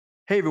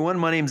Hey everyone,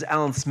 my name is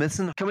Alan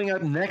Smithson. Coming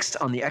up next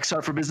on the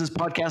XR for Business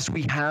podcast,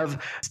 we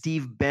have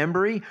Steve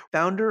Bambury,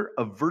 founder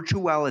of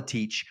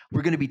Virtualiteach.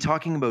 We're going to be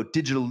talking about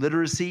digital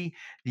literacy,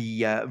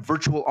 the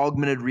virtual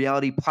augmented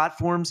reality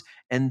platforms,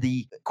 and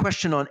the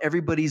question on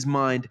everybody's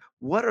mind: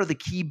 what are the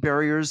key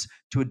barriers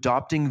to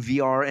adopting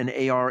VR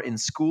and AR in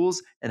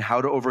schools and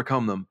how to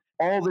overcome them?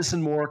 All this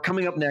and more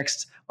coming up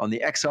next on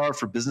the XR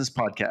for Business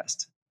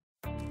podcast.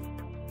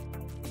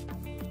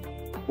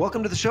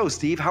 Welcome to the show,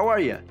 Steve. How are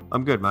you?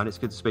 I'm good, man. It's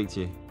good to speak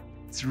to you.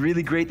 It's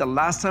really great. The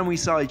last time we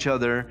saw each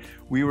other,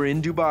 we were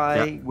in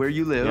Dubai, where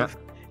you live,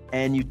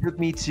 and you took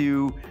me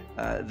to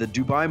the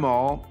Dubai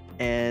Mall,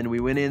 and we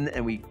went in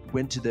and we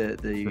went to the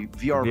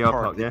VR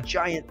park, the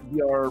giant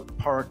VR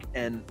park,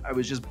 and I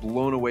was just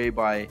blown away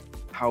by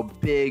how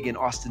big and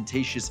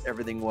ostentatious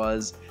everything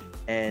was,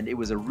 and it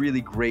was a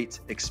really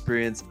great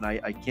experience, and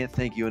I can't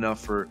thank you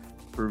enough for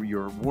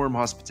your warm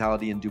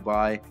hospitality in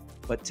Dubai.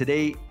 But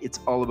today, it's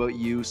all about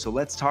you. So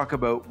let's talk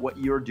about what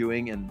you're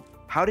doing and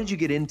how did you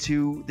get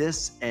into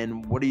this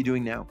and what are you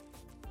doing now?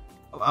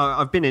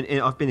 I've been in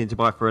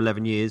Dubai for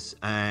 11 years,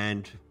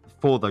 and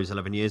for those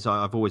 11 years,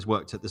 I've always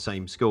worked at the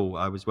same school.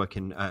 I was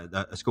working at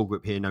a school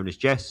group here known as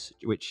JES,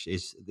 which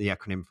is the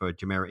acronym for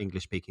Jumeirah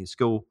English Speaking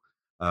School,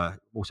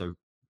 also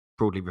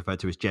broadly referred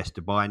to as JES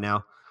Dubai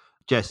now.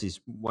 JES is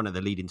one of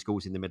the leading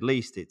schools in the Middle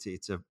East.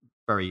 It's a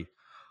very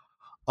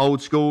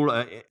old school,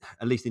 at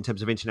least in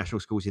terms of international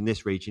schools in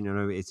this region. You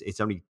know, it's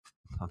only,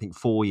 I think,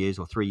 4 years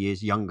or 3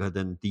 years younger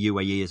than the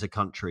UAE as a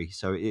country.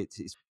 So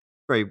it's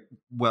very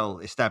well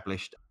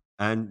established.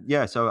 And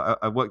yeah, so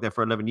I worked there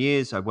for 11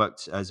 years. I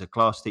worked as a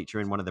class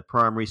teacher in one of the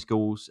primary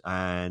schools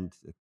and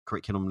the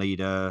curriculum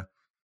leader,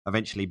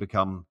 eventually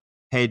become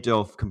head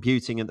of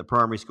computing at the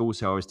primary school.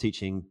 So I was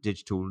teaching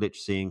digital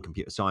literacy and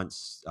computer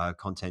science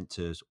content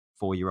to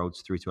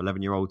 4-year-olds through to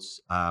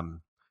 11-year-olds. And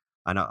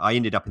I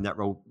ended up in that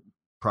role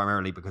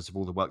primarily because of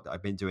all the work that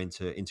I've been doing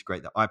to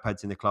integrate the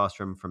iPads in the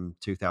classroom. From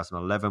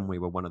 2011, we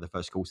were one of the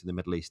first schools in the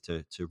Middle East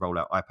to roll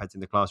out iPads in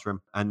the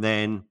classroom. And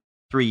then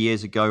 3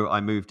 years ago, I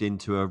moved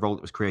into a role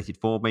that was created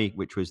for me,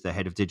 which was the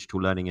head of digital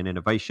learning and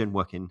innovation,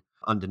 working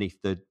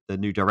underneath the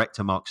new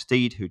director, Mark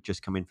Steed, who'd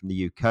just come in from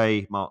the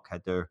UK. Mark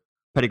had the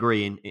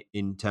pedigree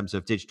in terms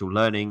of digital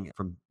learning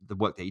from the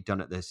work that he'd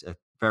done at this a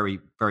very,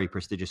 very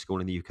prestigious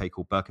school in the UK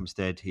called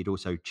Berkhamsted. He'd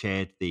also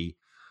chaired the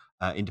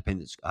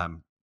independent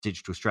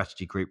digital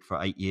strategy group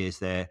for 8 years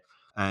there.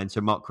 And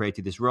so Mark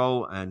created this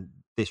role, and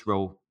this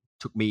role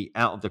took me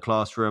out of the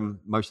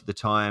classroom most of the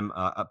time,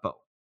 but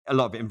a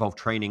lot of it involved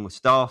training with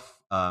staff.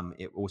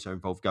 It also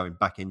involved going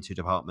back into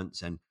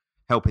departments and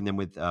helping them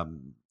with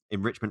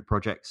enrichment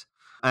projects.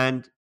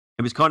 And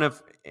it was kind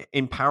of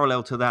in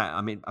parallel to that.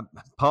 I mean,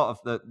 part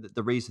of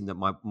the reason that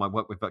my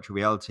work with virtual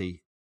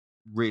reality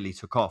really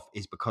took off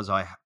is because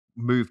I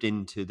moved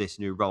into this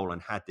new role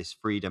and had this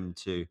freedom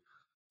to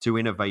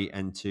innovate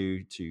and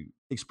to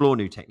explore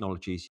new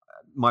technologies.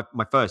 My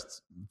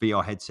first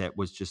VR headset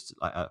was just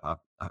like a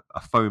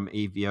foam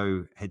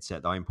EVO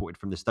headset that I imported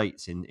from the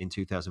States in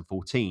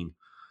 2014.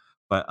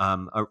 But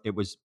it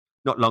was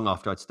not long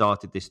after I'd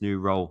started this new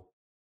role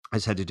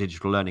as head of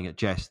digital learning at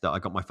JES that I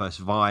got my first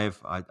Vive.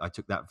 I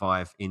took that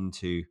Vive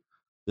into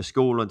the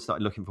school and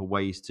started looking for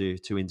ways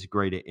to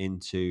integrate it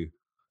into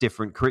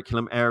different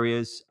curriculum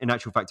areas. In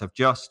actual fact, I've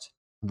just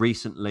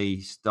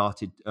recently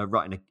started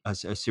writing a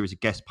series of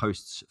guest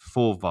posts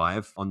for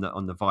Vive on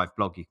the Vive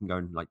blog. You can go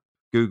and like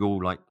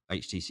Google like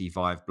HTC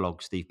Vive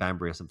blog Steve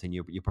Bambury or something.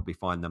 You'll probably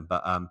find them.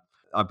 But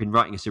I've been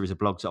writing a series of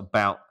blogs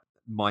about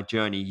my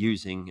journey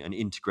using and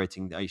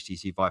integrating the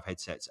HTC Vive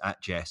headsets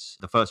at JES.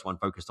 The first one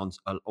focused on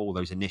all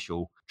those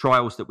initial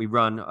trials that we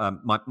run.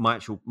 My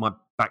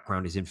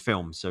background is in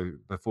film. So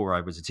before I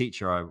was a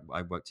teacher,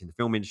 I worked in the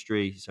film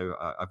industry. So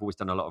I've always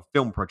done a lot of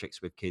film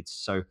projects with kids.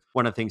 So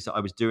one of the things that I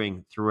was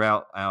doing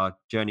throughout our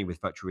journey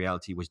with virtual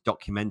reality was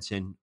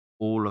documenting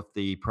all of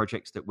the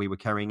projects that we were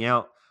carrying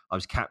out. I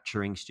was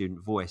capturing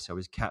student voice. I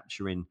was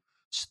capturing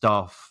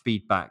staff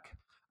feedback.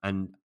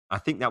 And I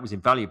think that was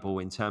invaluable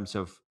in terms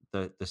of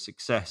the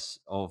success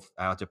of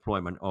our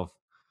deployment of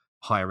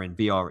higher end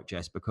VR at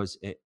JES, because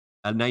it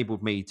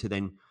enabled me to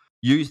then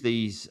use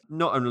these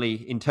not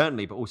only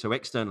internally but also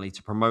externally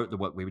to promote the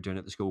work we were doing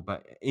at the school.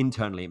 But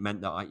internally, it meant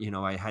that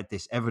I had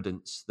this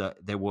evidence that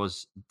there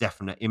was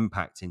definite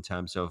impact in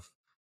terms of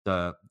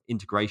the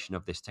integration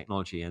of this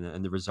technology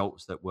and the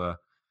results that were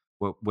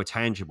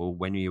tangible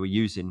when you were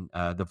using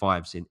the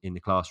Vives in the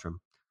classroom.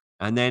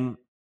 And then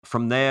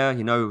from there,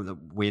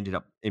 we ended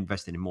up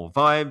investing in more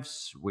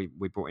Vives. We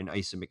brought in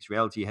Acer mixed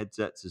reality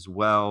headsets as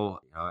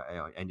well.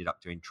 I ended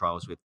up doing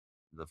trials with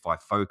the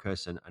Vive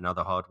Focus and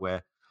other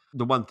hardware.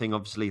 The one thing,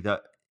 obviously,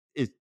 that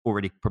is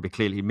already probably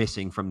clearly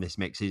missing from this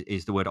mix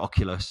is the word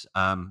Oculus.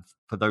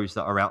 For those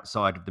that are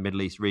outside of the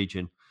Middle East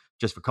region,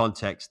 just for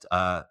context,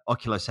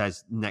 Oculus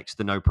has next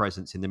to no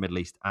presence in the Middle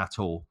East at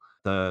all.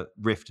 The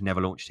Rift never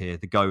launched here.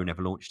 The Go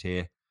never launched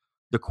here.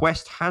 The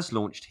Quest has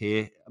launched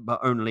here,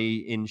 but only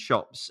in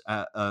shops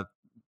at a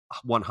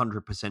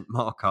 100%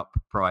 markup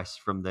price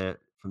from the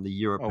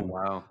Europe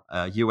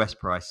and US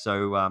price.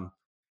 So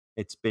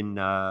it's been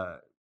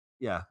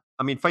yeah.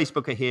 I mean,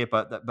 Facebook are here,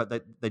 but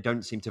they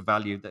don't seem to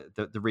value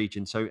the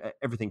region. So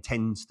everything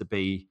tends to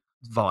be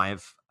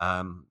Vive,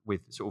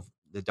 with sort of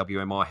the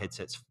WMR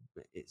headsets.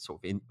 It's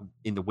sort of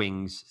in the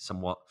wings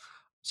somewhat.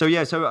 So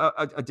yeah, so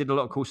I did a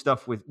lot of cool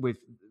stuff with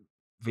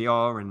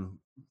VR and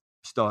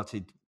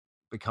started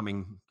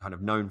becoming kind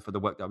of known for the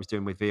work that I was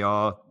doing with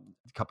VR.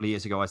 A couple of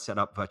years ago, I set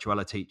up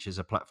Virtuality as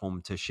a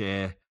platform to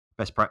share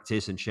best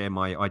practice and share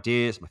my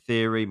ideas, my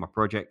theory, my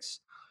projects,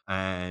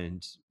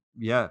 and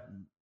yeah,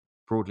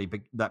 broadly,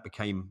 that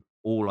became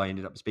all I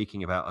ended up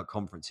speaking about at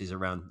conferences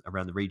around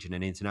the region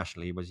and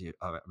internationally.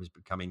 I was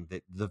becoming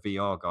the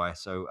VR guy.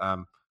 So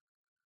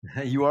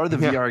You are the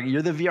yeah, VR.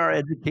 You're the VR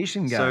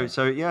education guy.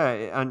 so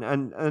yeah,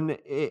 and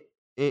it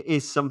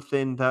is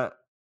something that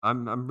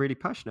I'm really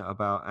passionate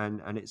about,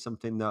 and it's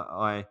something that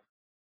I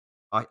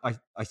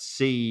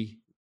see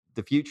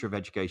the future of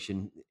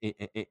education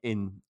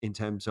in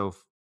terms of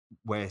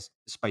where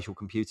spatial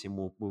computing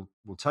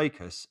will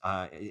take us.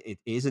 It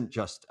isn't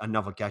just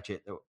another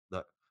gadget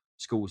that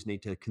schools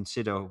need to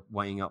consider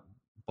weighing up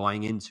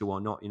buying into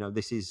or not. You know,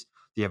 this is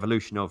the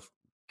evolution of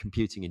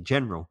computing in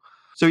general.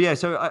 So yeah,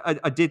 so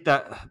I did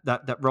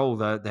that role,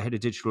 the head of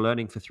digital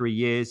learning, for 3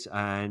 years,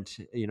 and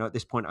you know, at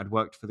this point I'd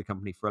worked for the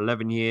company for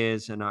 11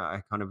 years, and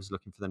I kind of was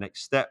looking for the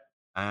next step.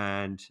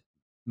 And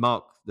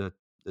Mark, the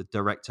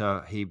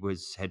director, he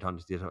was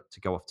headhunted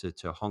to go off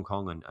to Hong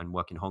Kong and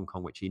work in Hong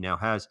Kong, which he now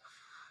has.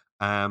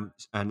 And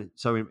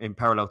so in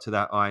parallel to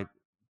that, I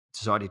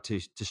decided to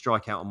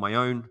strike out on my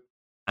own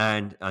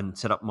and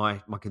set up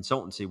my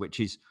consultancy, which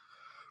is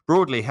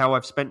broadly how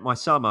I've spent my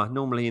summer.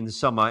 Normally in the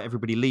summer,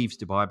 everybody leaves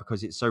Dubai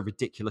because it's so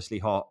ridiculously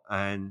hot,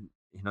 and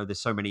you know, there's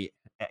so many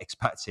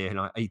expats here.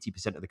 Like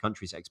 80% of the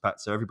country's expats,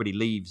 so everybody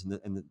leaves,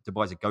 and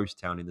Dubai's a ghost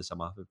town in the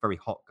summer, a very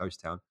hot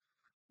ghost town.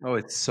 Oh,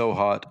 it's so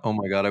hot. Oh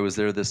my God, I was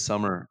there this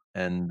summer,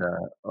 and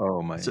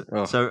oh my, So,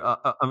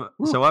 oh,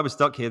 so I was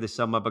stuck here this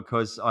summer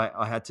because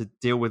I had to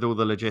deal with all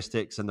the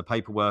logistics and the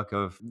paperwork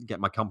of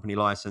getting my company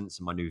license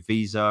and my new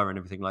visa and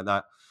everything like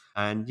that.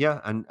 And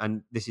yeah,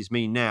 and this is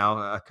me now,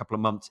 a couple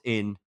of months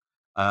in,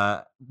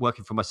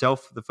 working for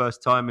myself for the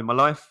first time in my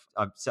life.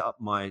 I've set up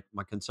my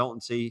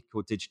consultancy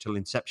called Digital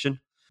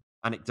Inception.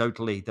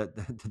 Anecdotally,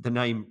 the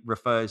name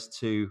refers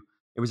to,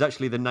 it was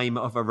actually the name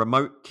of a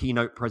remote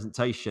keynote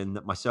presentation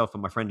that myself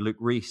and my friend Luke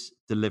Reese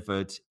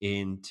delivered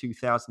in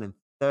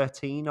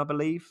 2013, I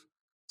believe,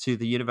 to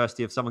the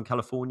University of Southern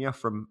California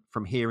from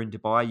here in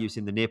Dubai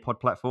using the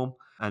Nearpod platform.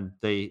 And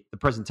the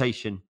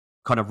presentation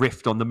kind of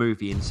riffed on the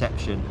movie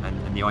Inception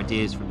and the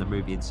ideas from the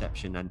movie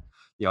Inception, and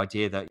the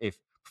idea that if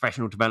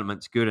professional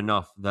development's good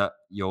enough that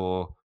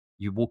you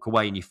walk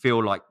away and you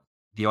feel like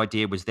the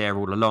idea was there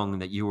all along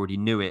and that you already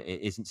knew it.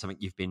 It isn't something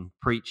you've been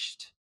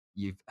preached.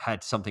 You've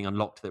had something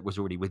unlocked that was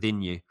already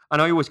within you.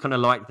 And I always kind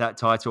of liked that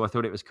title. I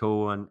thought it was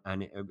cool,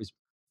 and it was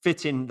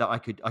fitting that I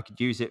could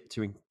use it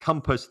to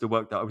encompass the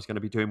work that I was going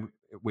to be doing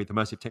with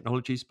immersive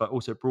technologies, but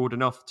also broad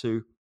enough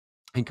to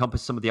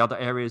encompass some of the other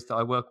areas that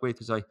I work with.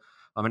 Because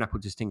I'm an Apple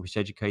Distinguished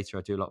Educator.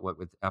 I do a lot of work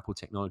with Apple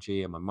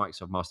technology. I'm a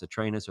Microsoft Master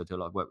Trainer, so I do a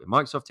lot of work with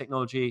Microsoft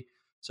technology.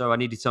 So I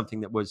needed something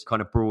that was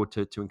kind of broad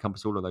to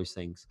encompass all of those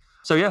things.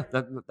 So yeah,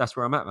 that's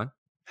where I'm at, man.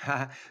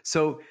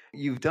 So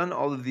you've done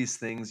all of these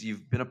things.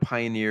 You've been a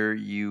pioneer.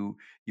 You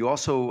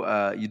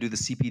also you do the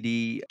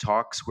CPD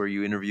talks where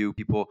you interview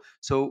people.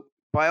 So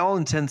by all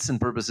intents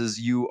and purposes,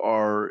 you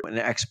are an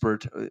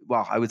expert.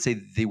 Well, I would say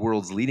the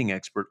world's leading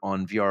expert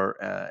on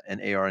VR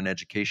and AR in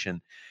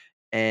education.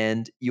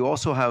 And you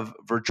also have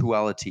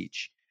Virtuality.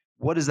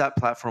 What is that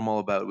platform all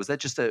about? Was that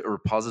just a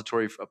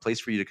repository, a place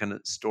for you to kind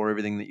of store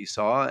everything that you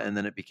saw, and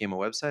then it became a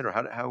website, or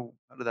how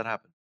did that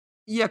happen?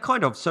 Yeah,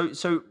 kind of.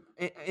 So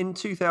in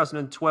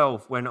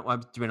 2012, when I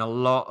was doing a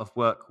lot of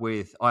work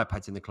with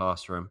iPads in the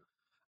classroom,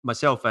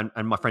 myself and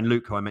my friend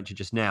Luke, who I mentioned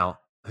just now,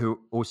 who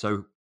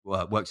also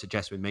works at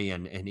Jess with me,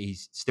 and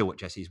he's still at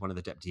Jess. He's one of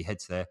the deputy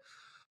heads there.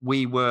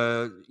 We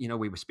were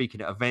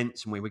speaking at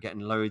events, and we were getting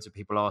loads of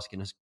people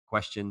asking us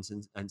questions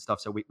and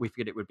stuff. So we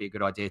figured it would be a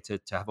good idea to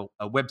have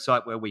a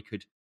website where we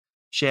could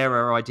share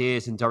our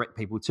ideas and direct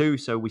people to.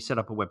 So we set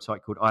up a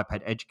website called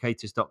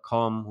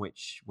iPadeducators.com,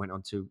 which went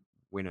on to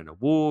win an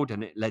award,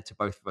 and it led to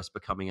both of us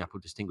becoming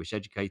Apple Distinguished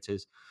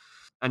Educators.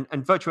 And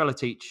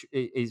Virtuality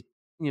is,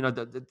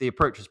 the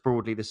approach is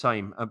broadly the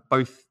same.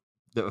 Both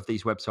of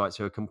these websites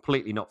are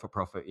completely not for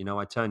profit. You know,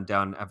 I turn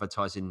down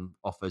advertising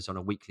offers on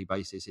a weekly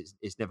basis.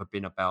 It's never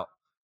been about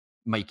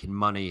making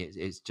money.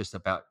 It's just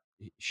about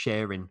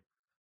sharing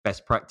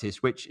best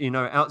practice, which,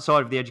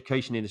 outside of the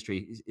education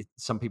industry,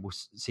 some people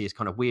see as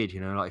kind of weird.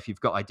 Like, if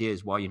you've got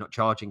ideas, why you're not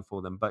charging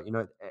for them? But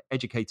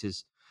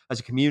educators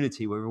as a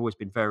community, we've always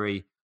been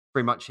very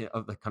very much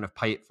of the kind of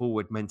pay it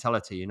forward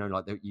mentality.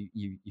 Like that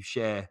you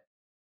share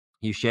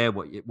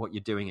what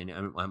you're doing,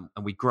 and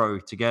we grow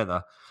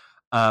together.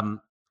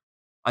 To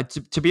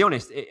be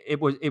honest, it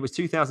was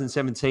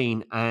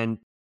 2017, and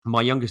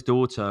my youngest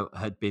daughter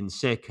had been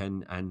sick,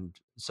 and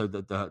so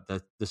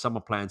the summer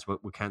plans were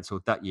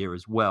cancelled that year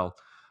as well.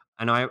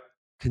 And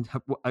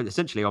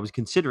essentially I was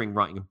considering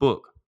writing a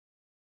book.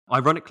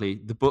 Ironically,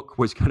 the book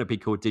was going to be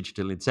called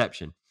Digital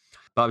Inception.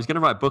 But I was going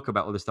to write a book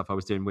about all the stuff I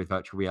was doing with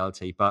virtual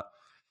reality. But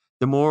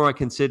the more I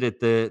considered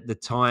the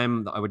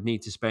time that I would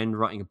need to spend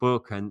writing a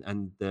book,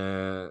 and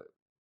the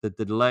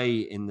delay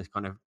in the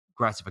kind of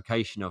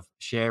gratification of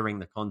sharing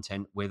the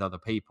content with other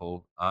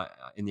people,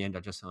 in the end,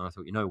 I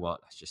thought, you know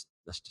what, let's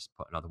just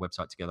put another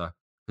website together,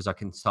 because I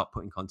can start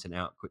putting content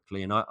out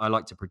quickly, and I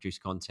like to produce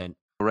content.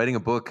 Writing a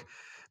book,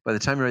 by the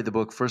time you write the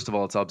book, first of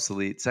all, it's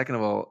obsolete. Second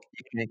of all,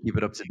 you can't keep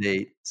it up to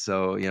date.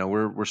 So,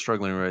 we're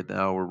struggling right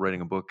now. We're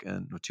writing a book,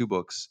 and two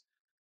books,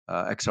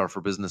 XR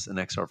for Business and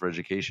XR for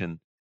Education.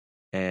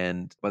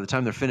 And by the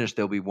time they're finished,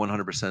 they'll be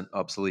 100%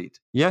 obsolete.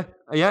 Yeah.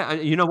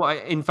 You know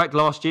what? In fact,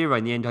 last year,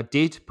 in the end, I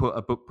did put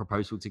a book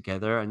proposal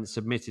together and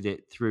submitted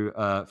it through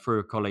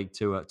a colleague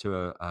to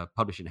a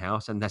publishing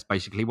house, and that's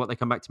basically what they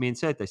come back to me and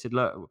said. They said,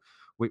 "Look,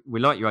 we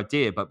like your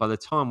idea, but by the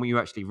time you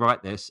actually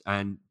write this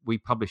and we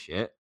publish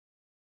it,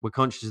 we're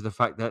conscious of the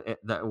fact that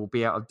it will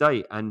be out of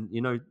date." And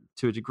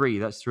to a degree,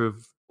 that's true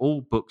of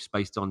all books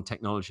based on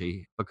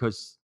technology,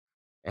 because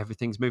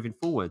everything's moving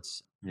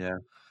forwards. Yeah.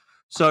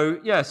 So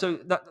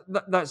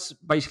that's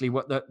basically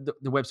what the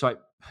website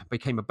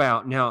became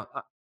about. Now,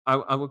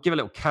 I will give a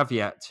little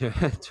caveat to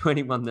to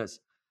anyone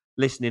that's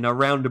listening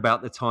around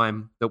about the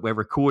time that we're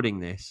recording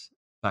this,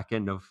 back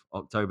end of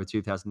October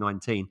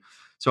 2019.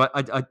 So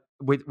I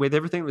with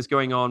everything that was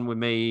going on with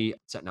me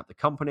setting up the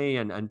company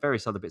and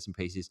various other bits and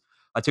pieces,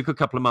 I took a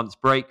couple of months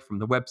break from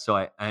the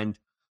website. And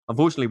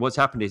unfortunately, what's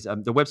happened is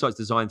the website's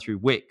designed through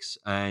Wix,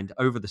 and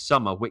over the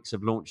summer, Wix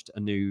have launched a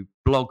new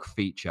blog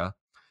feature.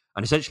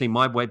 And essentially,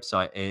 my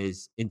website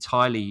is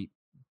entirely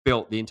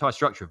built, the entire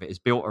structure of it is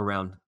built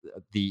around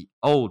the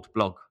old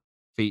blog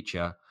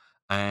feature.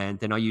 And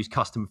then I use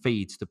custom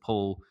feeds to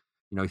pull,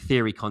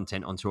 theory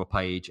content onto a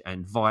page,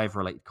 and Vive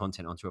related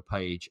content onto a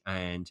page,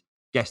 and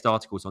guest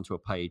articles onto a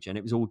page. And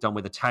it was all done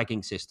with a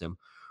tagging system,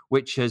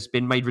 which has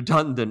been made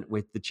redundant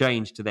with the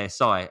change to their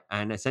site.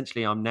 And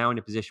essentially, I'm now in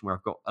a position where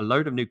I've got a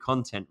load of new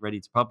content ready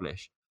to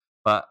publish.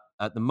 But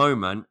at the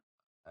moment,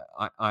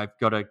 I've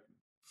got to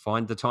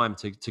find the time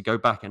to go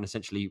back and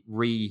essentially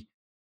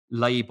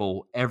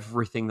relabel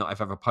everything that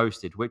I've ever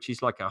posted, which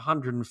is like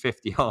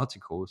 150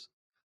 articles.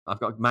 I've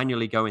got to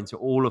manually go into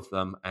all of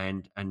them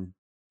and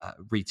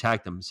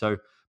retag them. So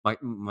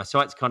my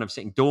site's kind of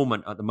sitting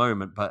dormant at the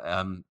moment, but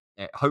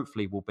it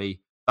hopefully will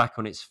be back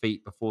on its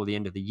feet before the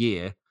end of the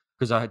year,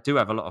 because I do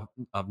have a lot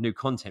of new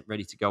content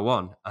ready to go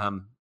on.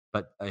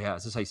 But yeah,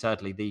 as I say,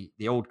 sadly,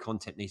 the old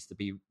content needs to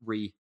be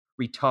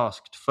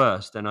retasked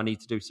first, and I need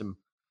to do some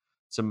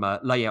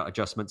layout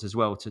adjustments as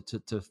well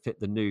to fit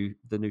the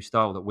new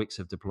style that Wix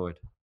have deployed.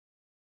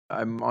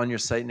 I'm on your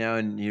site now,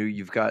 and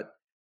you've got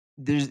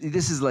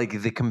this is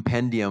like the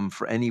compendium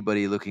for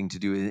anybody looking to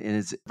do it, and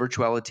it's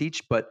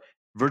Virtuality, but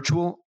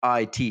virtual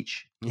I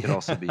teach could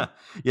also be.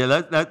 Yeah,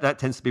 that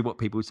tends to be what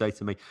people say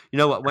to me. You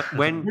know what?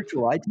 When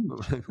virtual I teach.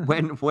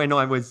 when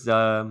I was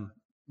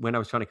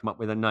trying to come up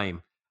with a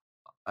name,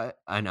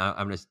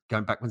 I'm just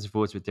going backwards and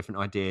forwards with different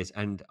ideas,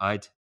 and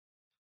I'd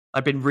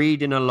been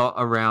reading a lot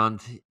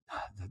around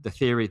the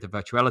theory of the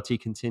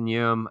virtuality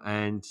continuum,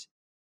 and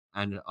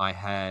I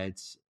had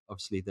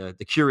obviously the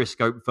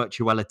Curioscope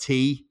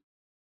Virtuality,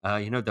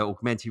 the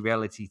augmented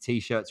reality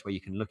T-shirts where you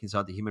can look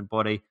inside the human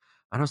body.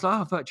 And I was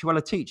like,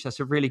 Virtuality, that's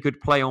a really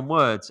good play on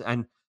words.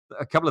 And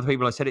a couple of the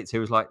people I said it to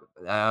was like,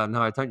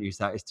 no, I don't use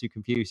that. It's too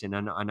confusing.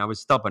 And I was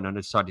stubborn, and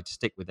I decided to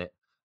stick with it.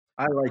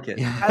 I like it.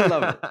 I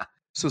love it.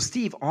 So,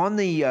 Steve, on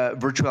the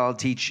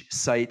Virtuality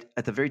site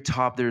at the very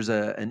top, there's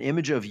an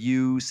image of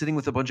you sitting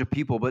with a bunch of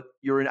people, but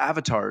you're in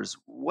avatars.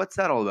 What's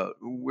that all about?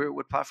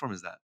 What platform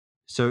is that?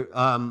 So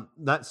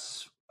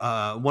that's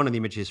one of the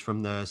images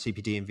from the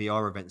CPD and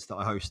VR events that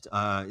I host.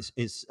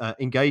 Is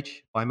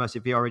Engage by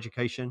Immersive VR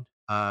Education.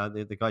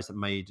 The guys that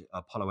made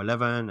Apollo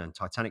 11 and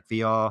Titanic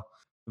VR.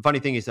 The funny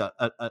thing is that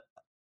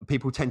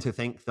people tend to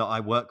think that I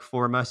work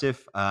for Immersive,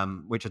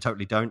 which I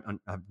totally don't.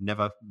 I've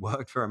never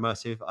worked for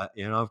Immersive.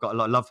 I've got a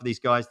lot of love for these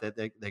guys.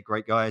 They're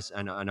great guys,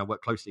 and I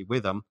work closely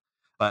with them.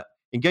 But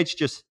Engage it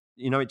just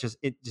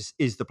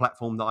is the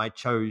platform that I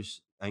chose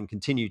and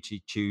continue to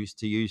choose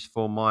to use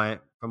for my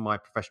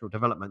professional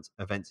development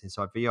events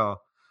inside VR.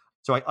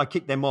 So I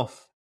kicked them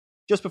off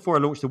just before I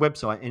launched the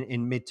website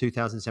in mid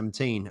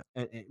 2017.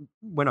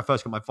 When I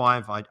first got my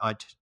Vive,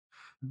 I'd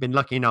been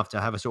lucky enough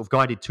to have a sort of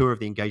guided tour of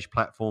the Engage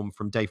platform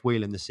from Dave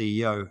Whelan, the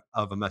CEO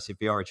of Immersive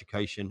VR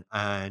Education,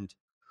 and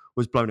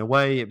was blown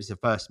away. It was the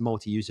first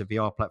multi-user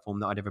VR platform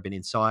that I'd ever been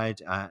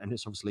inside, and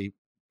it's obviously,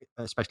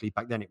 especially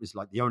back then, it was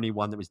like the only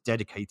one that was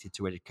dedicated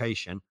to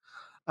education,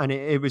 and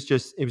it was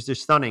just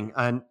stunning.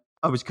 And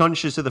I was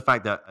conscious of the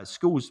fact that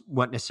schools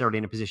weren't necessarily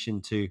in a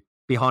position to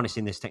be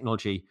harnessing this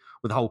technology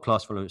with a whole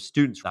class full of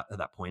students at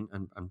that point,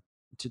 and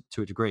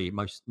to a degree,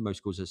 most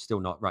schools are still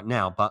not right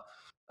now, but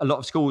a lot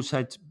of schools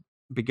had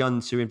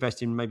begun to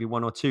invest in maybe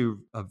one or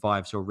two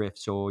Vives or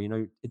Rifts, or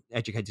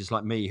educators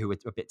like me who were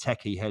a bit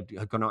techie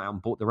had gone out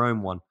and bought their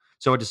own one.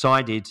 So I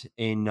decided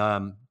in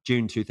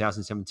June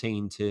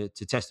 2017 to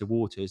test the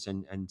waters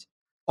and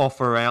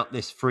offer out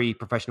this free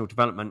professional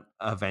development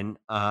event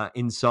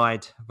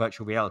inside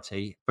virtual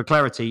reality. For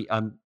clarity,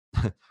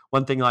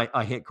 one thing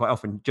I hit quite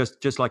often,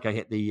 just like I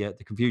hit the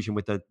confusion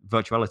with the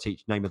Virtuality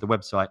name of the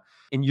website.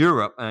 In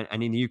Europe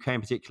and in the UK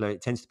in particular,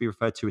 it tends to be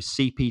referred to as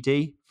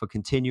CPD, for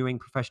continuing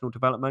professional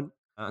development.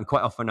 And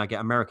quite often I get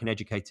American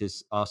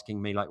educators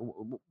asking me, like,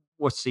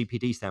 what's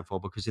CPD stand for?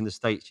 Because in the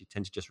States, you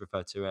tend to just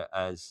refer to it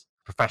as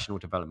professional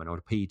development, or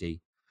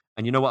PD.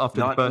 And you know what?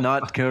 After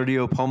not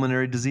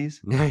cardiopulmonary disease.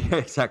 Yeah,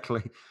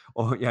 exactly.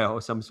 Or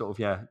some sort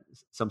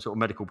of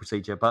medical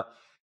procedure. But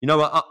you know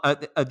what?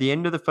 At the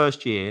end of the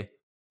first year,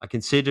 I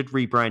considered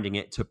rebranding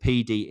it to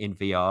PD in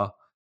VR.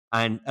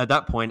 And at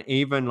that point,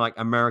 even like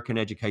American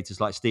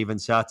educators like Steven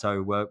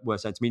Sato were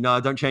saying to me,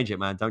 "No, don't change it,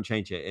 man. Don't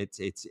change it.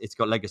 It's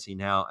got legacy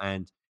now."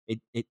 And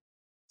it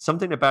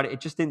something about it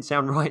just didn't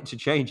sound right to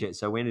change it.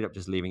 So we ended up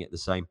just leaving it the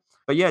same.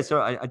 But yeah,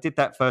 so I did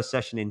that first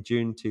session in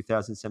June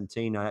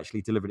 2017. I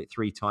actually delivered it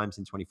 3 times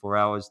in 24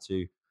 hours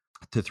to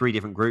 3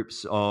 different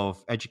groups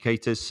of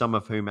educators, some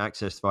of whom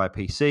accessed via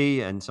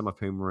PC and some of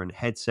whom were in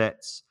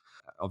headsets.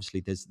 Obviously,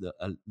 there's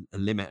a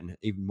limit, and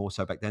even more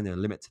so back then, there's a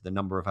limit to the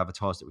number of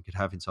avatars that we could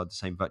have inside the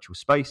same virtual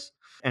space.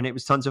 And it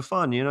was tons of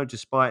fun,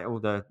 despite all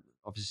the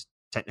obvious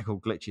technical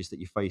glitches that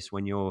you face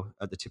when you're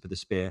at the tip of the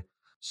spear.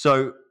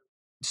 So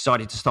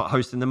decided to start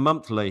hosting them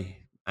monthly,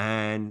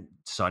 and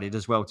decided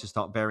as well to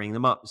start varying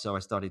them up. So I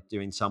started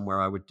doing some where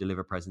I would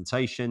deliver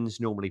presentations,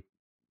 normally,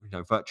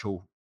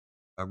 virtual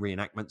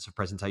reenactments of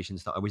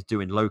presentations that I was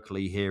doing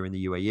locally here in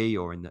the UAE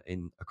or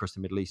in across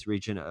the Middle East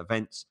region at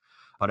events.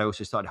 But I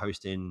also started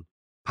hosting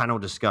panel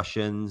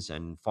discussions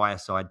and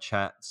fireside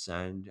chats,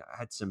 and I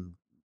had some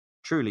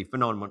truly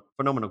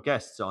phenomenal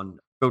guests on.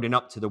 Building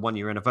up to the 1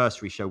 year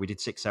anniversary show, we did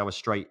 6 hours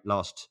straight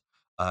last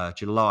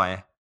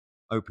July,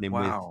 opening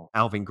with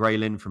Alvin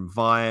Graylin from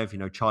Vive.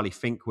 Charlie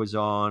Fink was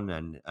on,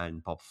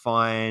 and Bob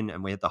Fine,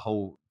 and we had the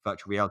whole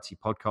virtual reality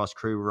podcast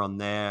crew were on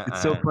there.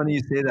 It's so funny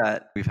you say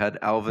that. We've had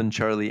Alvin,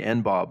 Charlie,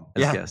 and Bob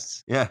as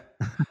guests. Yeah.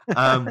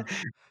 So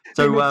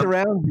they make the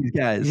rounds, these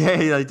guys. Yeah,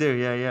 they do.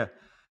 Yeah.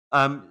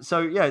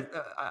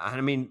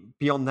 I mean,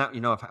 beyond that,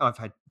 I've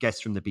had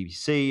guests from the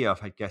BBC, I've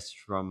had guests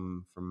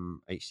from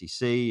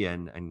HTC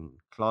and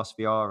Class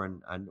VR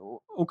and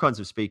all kinds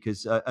of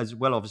speakers, as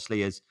well,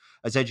 obviously, as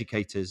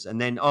educators. And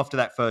then after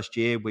that first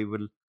year, we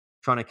were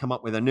trying to come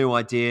up with a new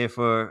idea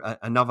for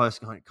another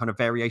kind of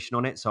variation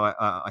on it. So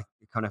I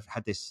kind of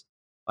had this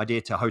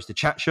idea to host a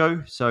chat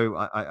show. So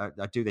I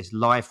do this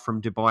live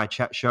from Dubai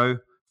chat show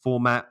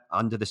format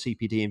under the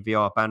CPD in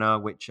VR banner,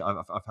 which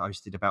I've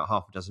hosted about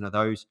half a dozen of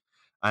those.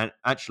 And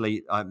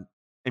actually,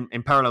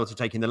 in parallel to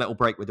taking the little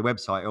break with the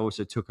website, I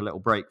also took a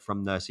little break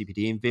from the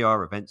CPD in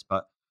VR events,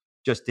 but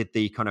just did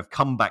the kind of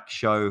comeback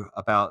show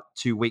about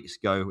 2 weeks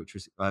ago, which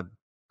was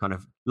kind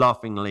of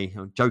laughingly,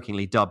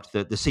 jokingly dubbed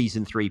the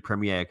season 3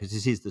 premiere, because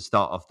this is the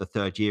start of the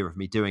 3rd year of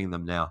me doing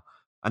them now.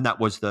 And that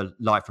was the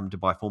live from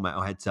Dubai format.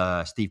 I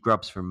had Steve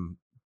Grubbs from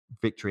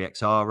Victory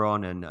XR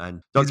on,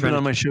 and he's been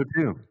on my show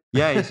too.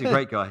 Yeah, he's a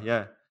great guy.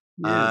 Yeah.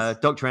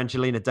 Dr.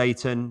 Angelina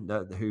Dayton,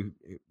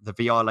 the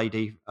VR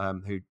lady,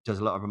 who does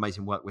a lot of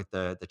amazing work with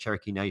the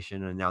Cherokee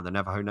Nation and now the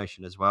Navajo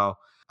Nation as well,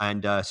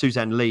 and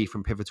Suzanne Lee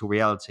from Pivotal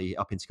Reality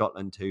up in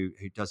Scotland, who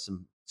does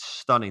some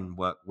stunning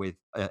work with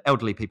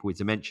elderly people with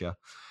dementia.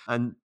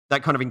 And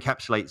that kind of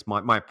encapsulates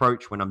my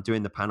approach when I'm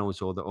doing the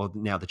panels or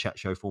now the chat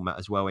show format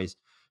as well, is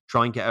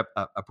try and get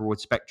a broad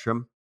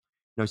spectrum.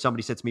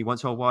 Somebody said to me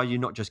once, "Oh, why are you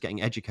not just getting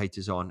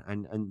educators on?"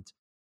 And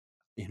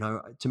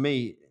to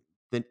me,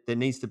 there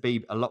needs to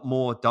be a lot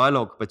more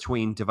dialogue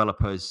between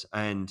developers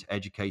and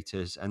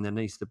educators, and there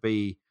needs to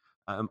be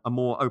a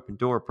more open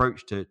door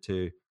approach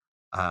to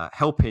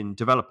helping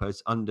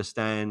developers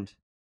understand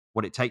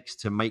what it takes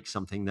to make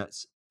something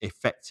that's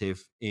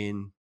effective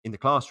in the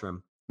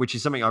classroom, which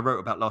is something I wrote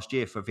about last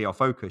year for VR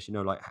Focus.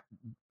 Like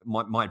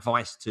my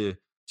advice to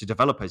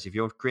developers: if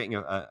you're creating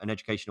an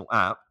educational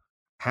app,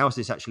 how is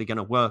this actually going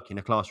to work in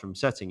a classroom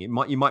setting? You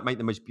might make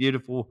the most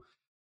beautiful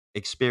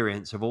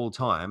experience of all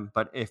time,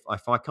 but if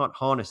I can't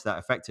harness that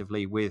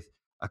effectively with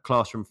a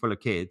classroom full of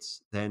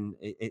kids, then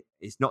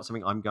it's not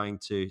something I'm going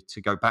to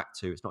go back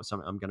to. It's not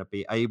something I'm going to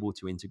be able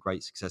to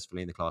integrate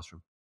successfully in the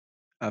classroom.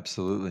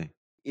 Absolutely.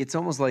 It's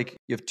almost like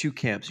you have 2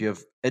 camps. You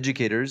have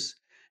educators,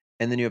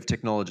 and then you have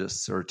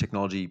technologists or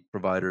technology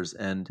providers,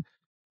 and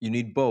you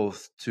need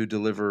both to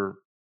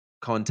deliver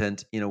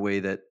content in a way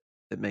that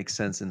makes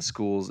sense in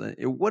schools.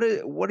 What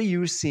are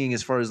you seeing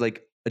as far as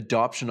like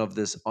adoption of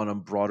this on a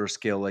broader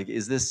scale? Like,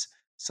 is this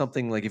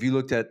something like, if you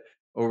looked at,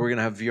 we're going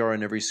to have VR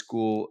in every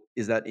school,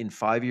 is that in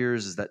 5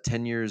 years? Is that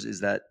 10 years?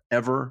 Is that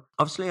ever?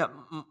 Obviously,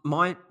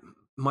 my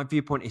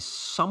viewpoint is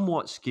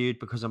somewhat skewed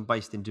because I'm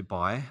based in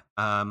Dubai.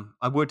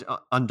 I would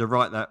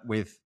underwrite that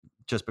with,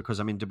 just because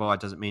I'm in Dubai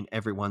doesn't mean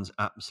everyone's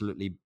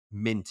absolutely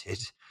minted.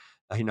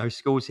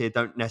 Schools here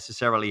don't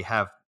necessarily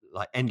have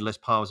like endless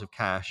piles of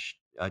cash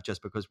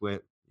just because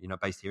we're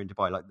based here in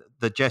Dubai. Like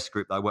the Jess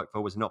group that I work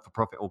for was a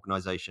not-for-profit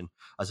organization,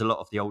 as a lot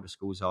of the older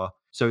schools are.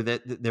 So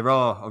there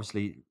are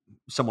obviously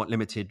somewhat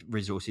limited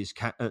resources.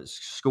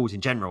 Schools in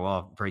general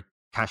are very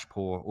cash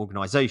poor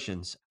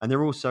organizations, and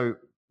they're also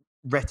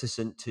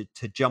reticent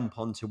to jump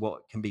onto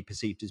what can be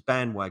perceived as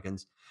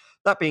bandwagons.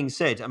 That being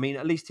said, I mean,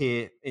 at least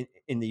here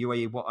in the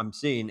UAE, what I'm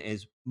seeing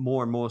is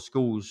more and more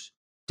schools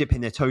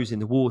dipping their toes in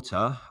the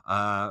water.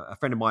 A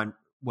friend of mine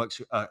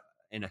works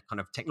in a kind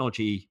of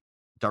technology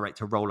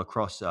director role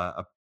across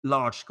a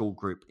large school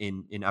group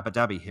in Abu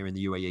Dhabi here in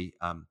the UAE.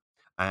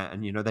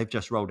 And you know they've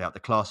just rolled out the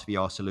Class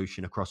VR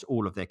solution across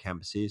all of their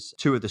campuses.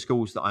 Two of the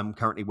schools that I'm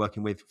currently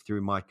working with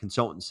through my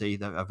consultancy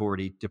that have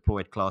already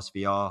deployed Class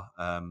VR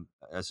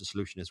as a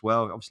solution as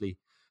well. Obviously,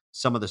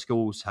 some of the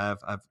schools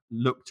have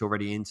looked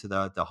already into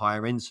the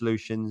higher end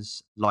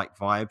solutions like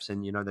Vibes,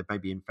 and you know they've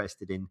maybe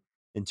invested in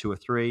two or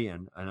three.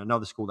 And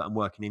another school that I'm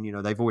working in, you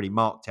know, they've already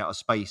marked out a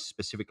space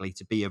specifically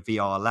to be a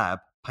VR lab,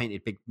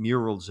 painted big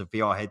murals of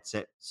VR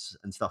headsets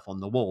and stuff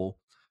on the wall.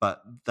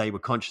 But they were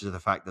conscious of the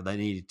fact that they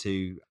needed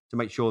to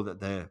make sure that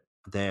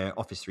their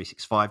Office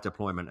 365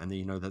 deployment and the,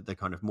 you know, the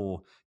kind of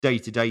more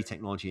day-to-day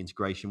technology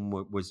integration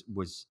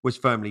was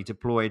firmly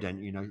deployed,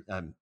 and you know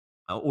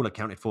all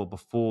accounted for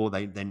before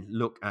they then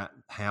look at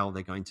how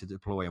they're going to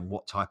deploy and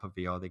what type of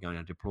VR they're going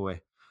to deploy.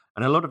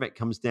 And a lot of it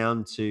comes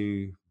down to,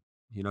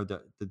 you know,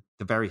 the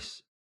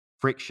various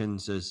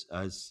frictions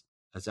as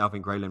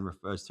Alvin Grayland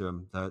refers to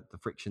them, the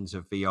frictions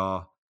of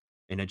VR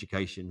in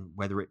education,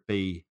 whether it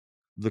be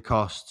the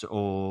cost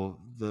or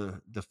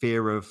the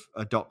fear of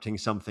adopting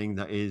something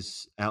that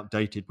is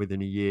outdated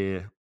within a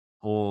year,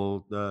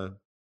 or the,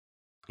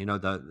 you know,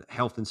 the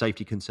health and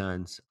safety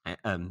concerns,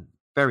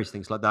 various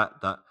things like that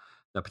that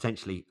are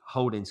potentially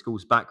holding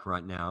schools back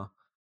right now.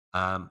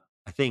 I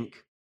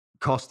think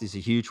cost is a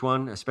huge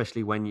one,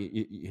 especially when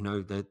you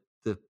know the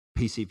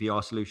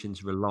PCVR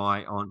solutions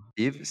rely on.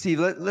 Steve,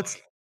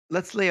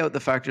 let's lay out the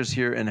factors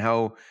here and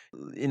how,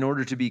 in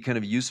order to be kind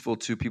of useful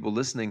to people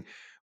listening,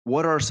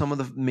 what are some of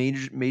the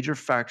major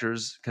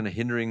factors kind of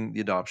hindering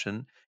the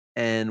adoption,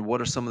 and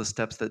what are some of the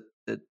steps that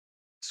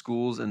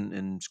schools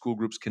and school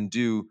groups can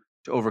do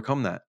to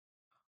overcome that?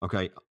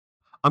 Okay,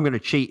 I'm going to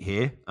cheat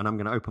here, and I'm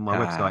going to open my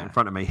website in Ah,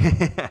 front of me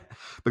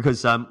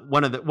because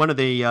one of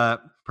the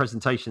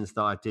presentations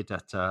that I did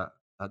at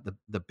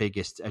the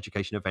biggest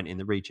education event in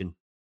the region.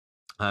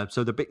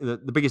 So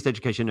the biggest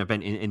education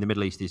event in the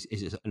Middle East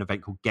is an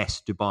event called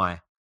Guess Dubai,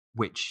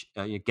 which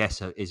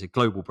Guess is a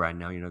global brand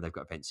now. You know they've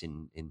got events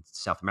in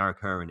South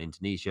America and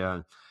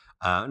Indonesia,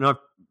 and I've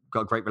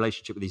got a great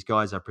relationship with these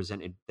guys. I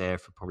presented there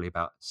for probably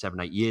about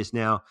 7-8 years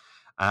now.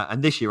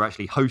 And this year, I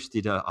actually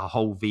hosted a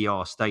whole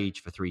VR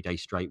stage for 3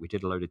 days straight. We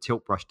did a load of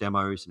tilt brush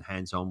demos and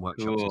hands-on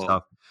workshops and cool.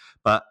 stuff.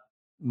 But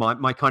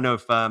my kind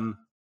of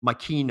my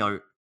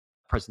keynote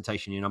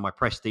presentation, you know, my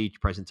prestige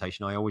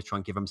presentation, I always try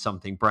and give them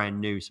something brand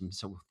new, some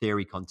sort of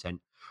theory content.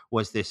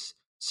 Was this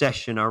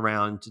session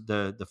around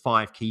the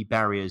 5 key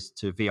barriers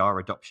to VR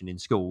adoption in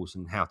schools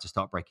and how to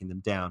start breaking them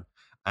down.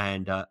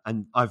 And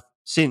I've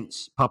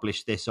since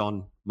published this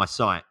on my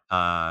site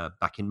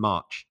back in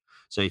March.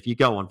 So if you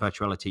go on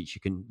Virtuality,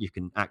 you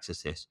can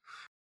access this.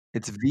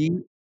 It's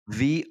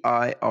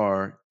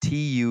VIRTUALI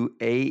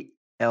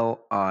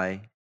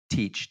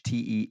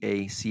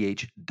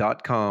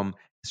teach.com.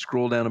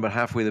 Scroll down about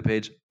halfway the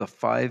page, the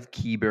 5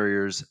 key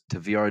barriers to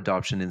VR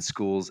adoption in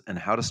schools and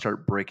how to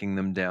start breaking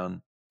them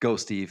down. Go,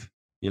 Steve.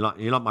 You like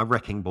my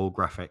wrecking ball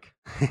graphic.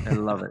 I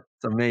love it.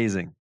 It's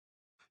amazing.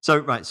 So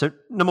right, so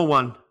number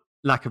one,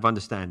 lack of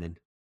understanding.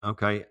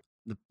 Okay,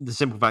 the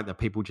simple fact that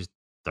people just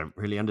don't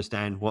really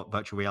understand what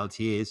virtual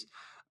reality is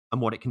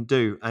and what it can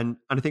do, and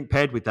I think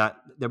paired with that,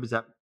 there was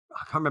that,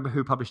 I can't remember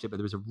who published it, but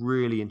there was a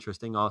really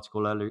interesting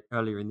article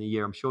earlier in the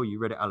year. I'm sure you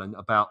read it, Alan,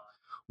 about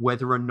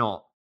whether or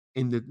not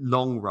in the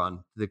long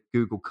run the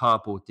Google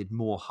Cardboard did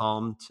more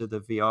harm to the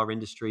VR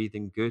industry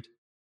than good,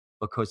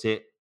 because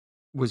it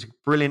was a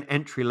brilliant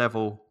entry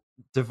level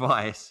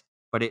device,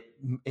 but it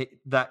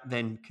that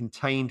then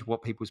contained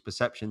what people's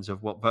perceptions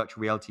of what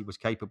virtual reality was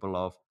capable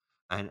of.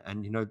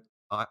 And you know,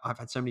 I've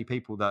had so many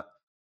people that,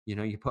 you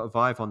know, you put a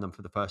Vive on them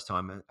for the first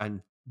time,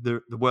 and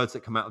the words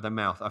that come out of their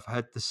mouth, I've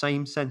heard the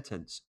same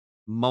sentence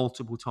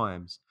multiple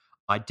times.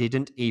 I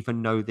didn't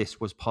even know this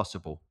was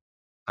possible.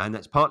 And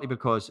that's partly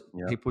because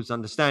Yeah. people's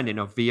understanding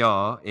of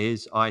VR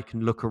is I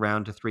can look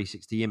around a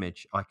 360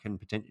 image, I can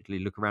potentially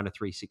look around a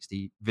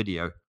 360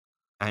 video.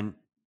 And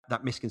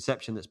that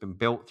misconception that's been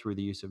built through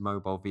the use of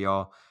mobile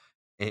VR,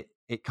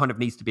 it kind of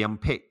needs to be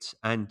unpicked.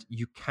 And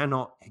you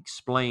cannot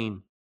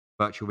explain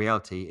virtual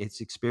reality. It's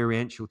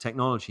experiential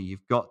technology.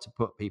 You've got to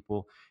put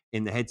people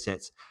in the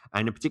headsets,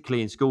 and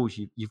particularly in schools,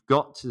 you've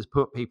got to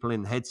put people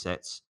in the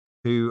headsets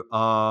who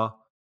are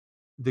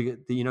the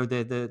you know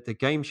they're the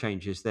game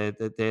changers. They're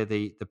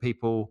the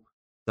people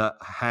that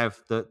have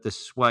the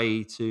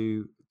sway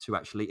to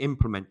actually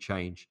implement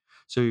change.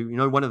 So you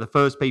know, one of the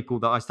first people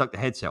that I stuck the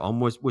headset on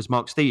was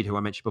Mark Steed, who I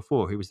mentioned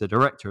before, who was the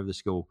director of the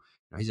school.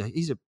 You know,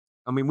 he's a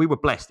I mean, we were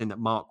blessed in that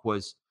Mark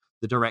was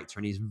the director,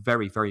 and he's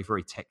very very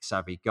very tech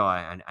savvy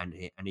guy, and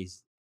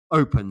he's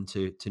open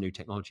to new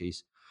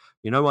technologies.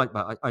 You know,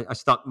 I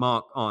stuck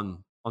Mark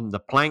on the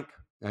plank,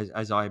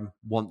 as I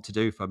want to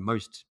do for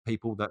most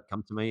people that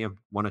come to me and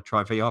want to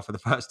try VR for the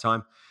first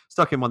time.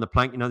 Stuck him on the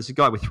plank. You know, there's a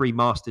guy with 3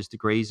 master's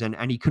degrees, and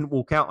he couldn't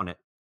walk out on it.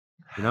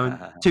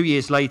 And 2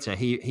 years later,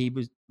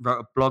 wrote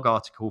a blog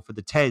article for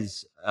the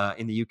TES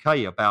in the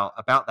UK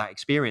about that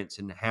experience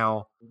and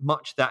how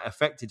much that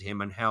affected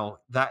him, and how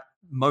that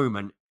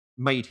moment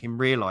made him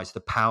realize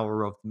the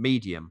power of the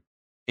medium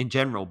in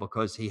general,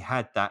 because he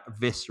had that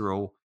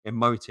visceral,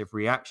 emotive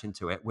reaction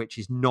to it, which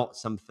is not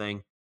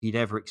something he'd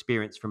ever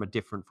experienced from a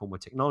different form of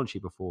technology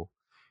before.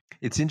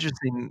 It's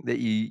interesting that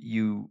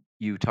you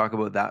talk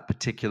about that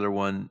particular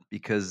one,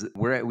 because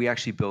we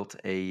actually built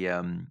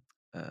a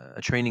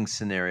training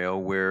scenario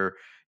where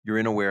you're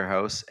in a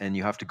warehouse and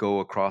you have to go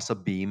across a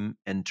beam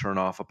and turn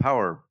off a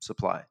power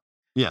supply.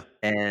 Yeah.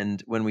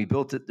 And when we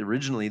built it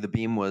originally, the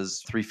beam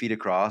was 3 feet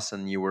across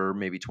and you were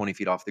maybe 20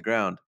 feet off the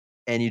ground,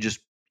 and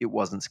it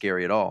wasn't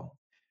scary at all.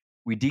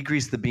 We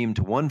decreased the beam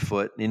to 1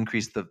 foot and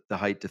increased the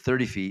height to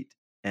 30 feet.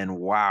 And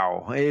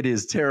wow, it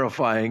is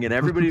terrifying. And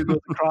everybody who goes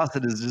across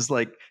it is just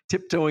like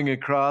tiptoeing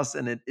across.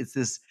 And it's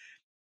this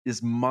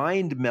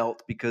mind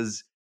melt,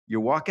 because you're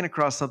walking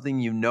across something,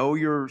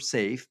 you're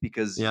safe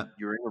because Yeah.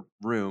 you're in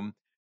a room,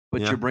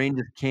 but Yeah. your brain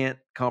just can't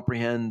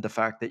comprehend the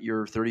fact that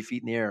you're 30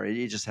 feet in the air.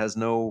 It just has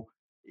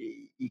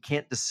you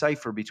can't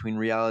decipher between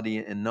reality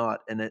and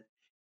not. And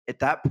at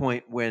that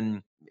point,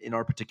 when in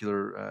our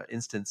particular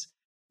instance,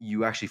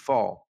 you actually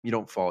fall, you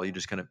don't fall, you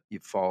just you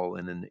fall,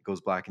 and then it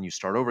goes black and you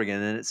start over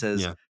again. And it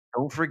says, Yeah.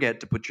 don't forget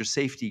to put your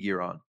safety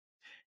gear on.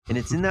 And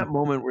it's in that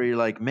moment where you're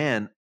like,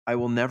 man, I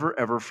will never,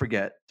 ever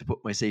forget to put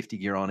my safety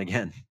gear on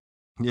again.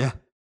 Yeah.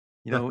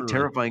 Definitely.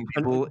 Terrifying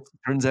And people, it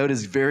turns out,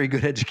 is very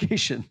good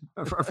education.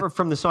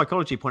 from the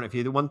psychology point of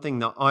view, the one thing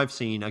that I've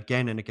seen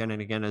again and again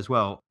and again as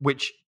well,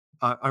 which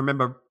I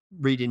remember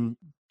reading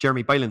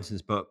Jeremy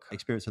Bailenson book,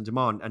 Experience on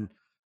Demand,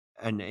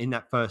 and in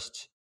that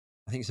first,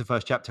 I think it's the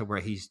first chapter where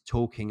he's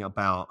talking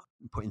about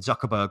putting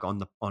Zuckerberg on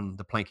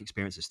the Planck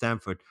experience at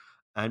Stanford,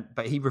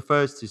 but he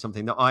refers to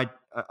something that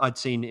I'd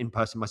seen in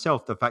person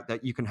myself: the fact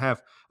that you can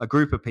have a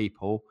group of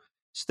people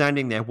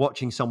standing there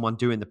watching someone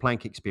doing the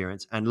Planck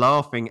experience and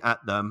laughing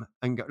at them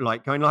and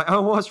going like,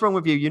 "Oh, what's wrong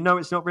with you? You know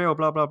it's not real,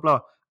 blah blah blah,"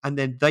 and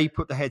then they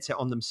put the headset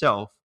on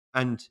themselves,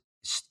 and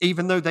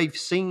even though they've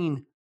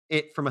seen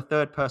it from a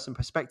third person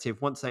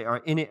perspective, once they are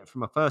in it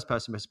from a first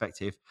person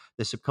perspective,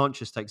 the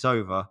subconscious takes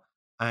over,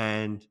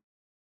 and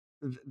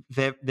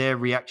their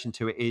reaction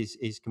to it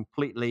is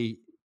completely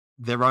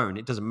their own.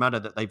 It doesn't matter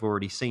that they've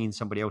already seen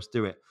somebody else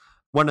do it.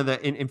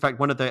 In fact,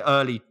 one of the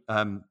early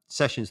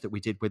sessions that we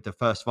did with the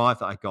first Vive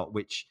that I got,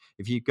 which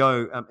if you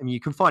go, you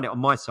can find it on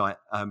my site.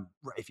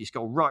 If you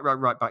scroll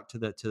right back to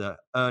the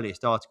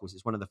earliest articles,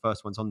 it's one of the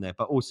first ones on there.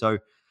 But also,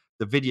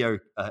 the video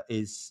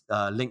is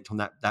linked on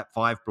that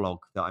Vive blog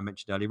that I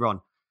mentioned earlier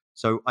on.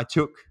 So I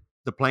took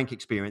the Planck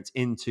experience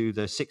into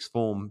the sixth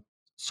form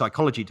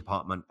psychology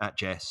department at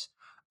Jess,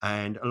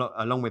 and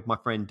along with my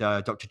friend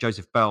Dr.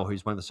 Joseph Bell,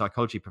 who's one of the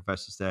psychology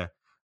professors there,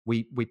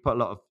 we put a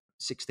lot of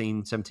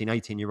 16, 17,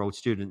 18-year-old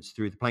students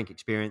through the Planck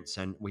experience,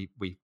 and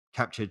we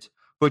captured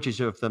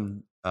footage of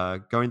them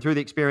going through the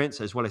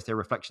experience as well as their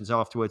reflections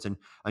afterwards. And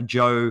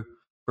Joe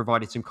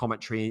provided some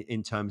commentary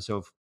in terms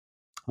of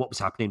what was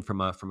happening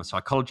from a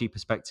psychology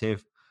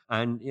perspective,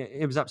 and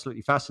it was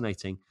absolutely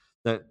fascinating.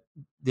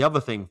 The other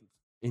thing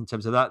in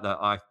terms of that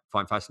I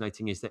find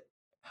fascinating is that,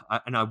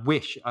 I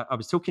wish I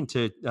was talking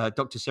to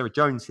Dr. Sarah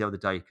Jones the other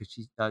day,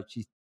 because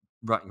she's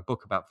writing a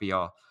book about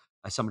VR,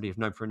 as somebody I've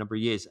known for a number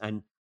of years,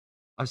 and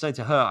I was saying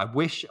to her, I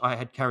wish I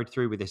had carried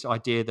through with this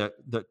idea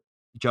that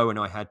Joe and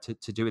I had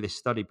to do with this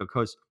study,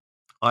 because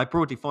I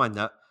broadly find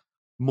that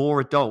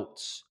more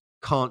adults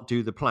can't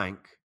do the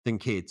plank than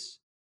kids.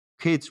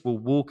 Kids will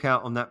walk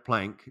out on that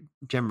plank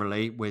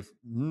generally with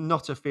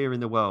not a fear in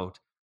the world,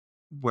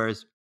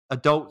 whereas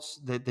adults,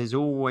 there's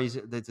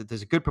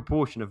a good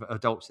proportion of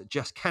adults that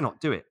just cannot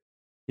do it.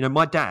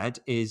 My dad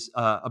is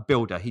a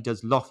builder. He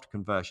does loft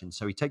conversions,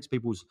 so he takes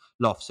people's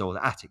lofts or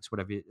the attics,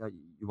 whatever you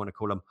want to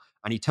call them,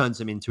 and he turns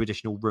them into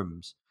additional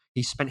rooms.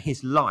 He spent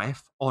his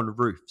life on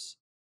roofs.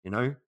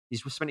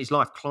 He's spent his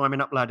life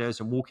climbing up ladders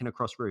and walking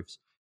across roofs.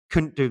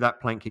 Couldn't do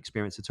that plank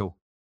experience at all.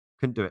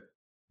 Couldn't do it,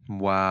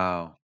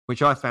 Wow.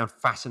 which I found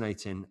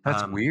fascinating.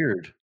 That's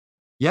weird.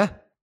 Yeah.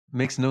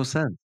 Makes no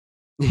sense.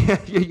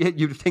 Yeah,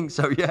 you'd think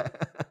so, yeah.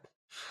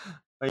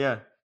 But yeah,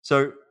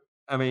 so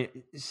I mean,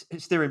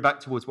 steering back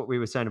towards what we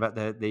were saying about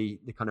the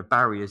kind of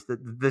barriers.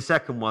 The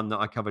second one that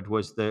I covered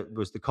was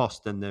the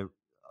cost and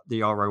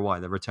the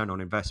ROI, the return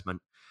on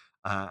investment,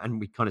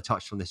 and we kind of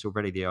touched on this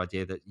already. The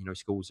idea that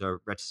schools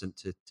are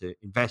reticent to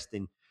invest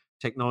in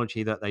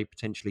technology that they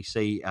potentially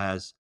see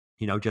as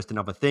just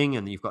another thing,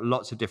 and you've got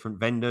lots of different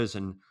vendors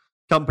and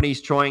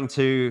companies trying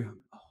to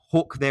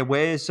hawk their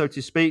wares, so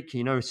to speak.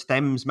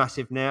 STEM's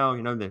massive now.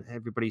 That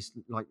everybody's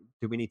like,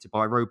 do we need to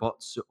buy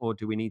robots, or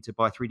do we need to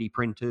buy 3D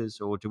printers,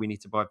 or do we need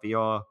to buy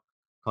VR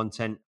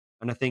content?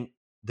 And I think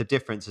the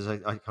difference, as I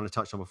kind of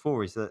touched on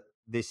before, is that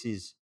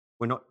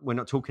we're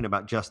not talking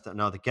about just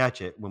another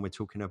gadget. When we're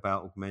talking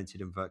about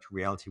augmented and virtual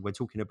reality, we're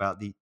talking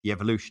about the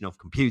evolution of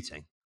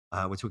computing.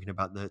 We're talking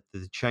about the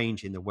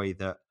change in the way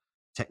that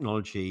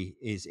technology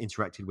is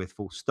interacted with,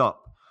 full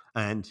stop.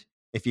 And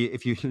if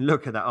you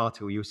look at that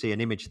article, you'll see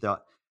an image that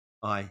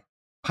I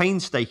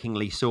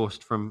painstakingly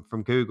sourced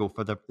from Google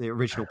for the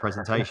original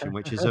presentation,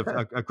 which is of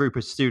a group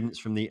of students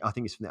from the, I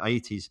think it's from the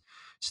 80s,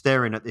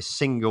 staring at this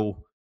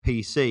single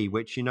PC,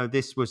 which,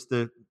 this was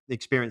the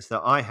experience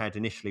that I had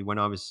initially when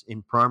I was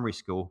in primary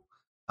school.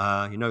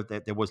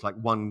 There was like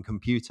one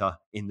computer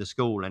in the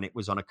school, and it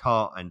was on a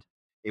cart, and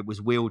it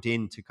was wheeled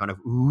in to kind of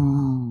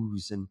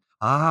oohs and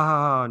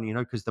and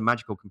because the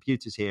magical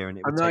computers here, and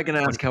it I'm would not take going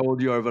to 20. ask how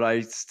old you are, but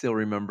I still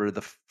remember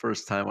the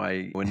first time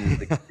I went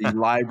into the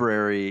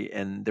library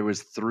and there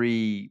was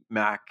 3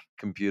 Mac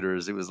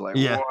computers. It was like,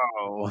 Yeah.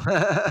 whoa,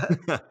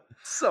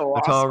 so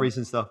awesome. Ataris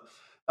and stuff.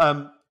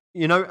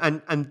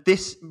 And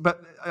this,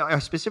 but I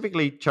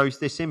specifically chose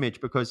this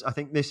image because I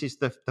think this is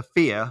the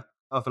fear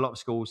of a lot of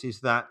schools is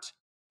that,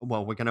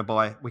 well, we can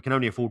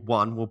only afford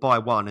one, we'll buy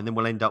one, and then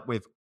we'll end up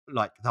with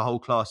like the whole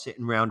class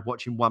sitting around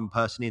watching one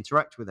person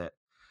interact with it.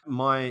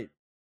 My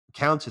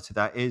counter to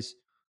that is,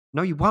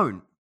 no, you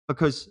won't,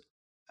 because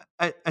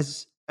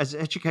as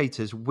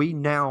educators, we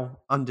now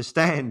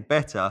understand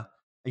better.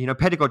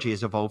 Pedagogy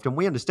has evolved, and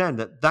we understand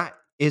that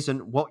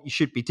isn't what you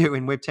should be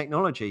doing with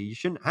technology. You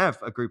shouldn't have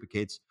a group of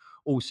kids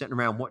all sitting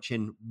around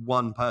watching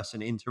one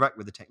person interact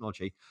with the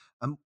technology.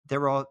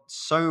 There are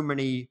so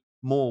many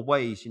more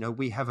ways.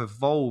 We have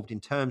evolved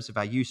in terms of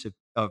our use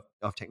of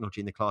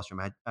technology in the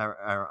classroom.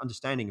 Our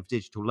understanding of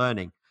digital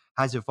learning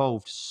has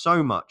evolved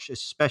so much,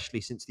 especially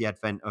since the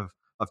advent of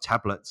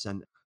tablets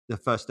and the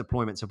first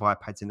deployments of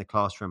iPads in the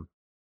classroom.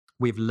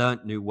 We've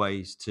learnt new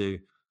ways to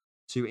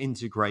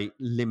integrate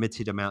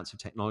limited amounts of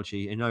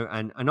technology,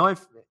 and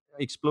I've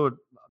explored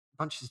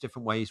bunches of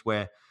different ways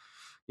where,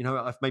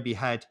 I've maybe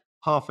had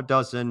half a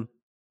dozen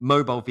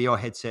mobile VR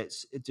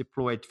headsets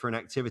deployed for an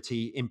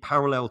activity in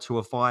parallel to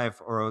a Vive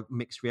or a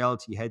mixed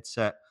reality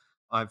headset.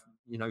 I've,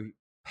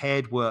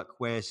 paired work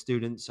where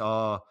students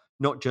are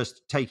not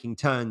just taking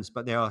turns,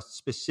 but they are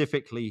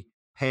specifically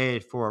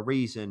paired for a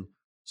reason,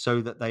 so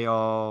that they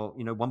are,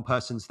 one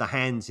person's the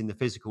hands in the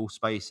physical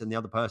space and the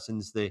other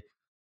person's the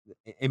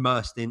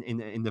immersed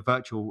in the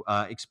virtual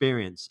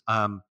experience.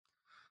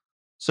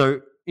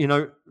 So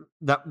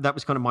that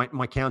was kind of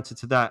my counter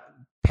to that.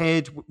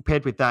 Paired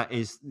with that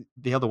is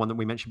the other one that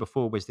we mentioned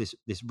before, was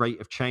this rate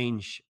of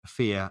change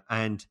fear,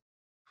 and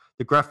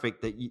the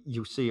graphic that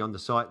you'll see on the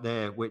site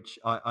there, which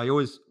I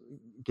always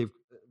give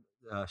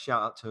a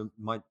shout out to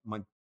my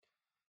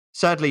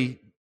sadly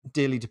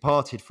dearly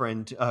departed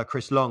friend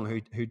Chris Long,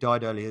 who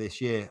died earlier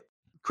this year.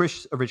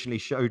 Chris originally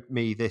showed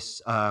me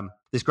this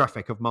this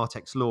graphic of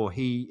Martech's Law.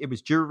 It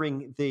was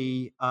during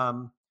the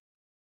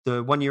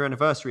 1-year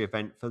anniversary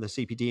event for the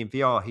CPD in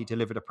VR. He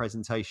delivered a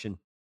presentation,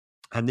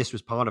 and this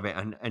was part of it.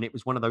 And it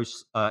was one of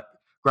those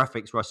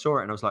graphics where I saw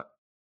it and I was like,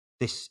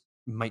 this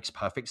makes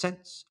perfect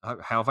sense. How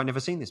have I never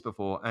seen this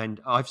before? And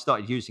I've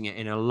started using it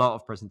in a lot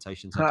of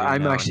presentations I do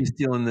I'm now. actually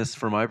stealing this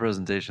for my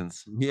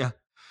presentations. Yeah.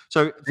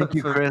 So Thank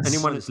you, for Chris.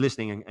 anyone that's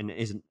listening and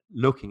isn't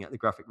looking at the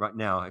graphic right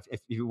now, if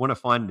you want to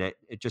find it,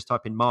 just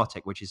type in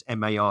Martech, which is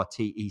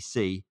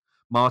MARTEC,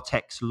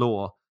 Martech's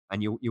Law,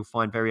 and you'll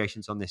find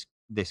variations on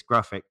this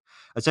graphic.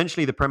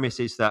 Essentially, the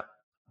premise is that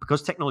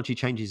because technology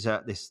changes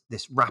at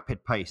this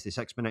rapid pace, this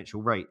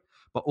exponential rate,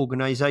 but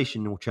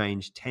organizational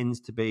change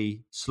tends to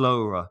be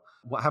slower.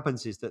 What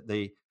happens is that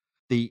the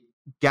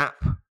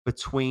gap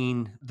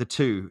between the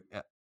two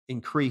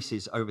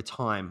increases over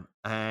time,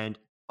 and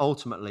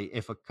ultimately,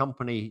 if a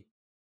company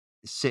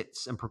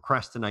sits and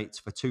procrastinates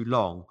for too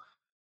long,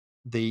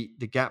 the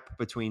gap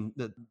between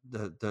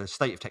the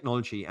state of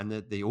technology and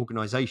the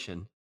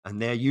organization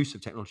and their use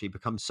of technology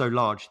becomes so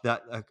large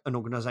that an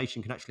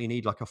organization can actually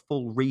need like a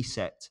full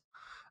reset.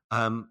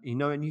 And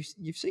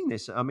you've seen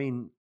this. I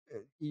mean,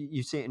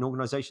 you see it in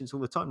organizations all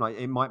the time. Like,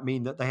 it might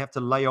mean that they have to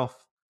lay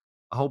off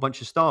a whole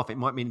bunch of staff. It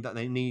might mean that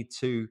they need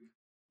to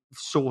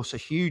source a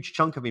huge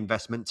chunk of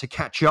investment to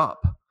catch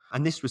up.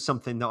 And this was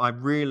something that I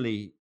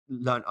really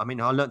learned. I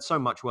mean, I learned so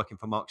much working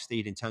for Mark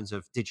Steed in terms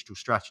of digital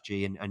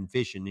strategy and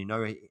vision.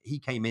 He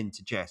came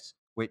into Jess,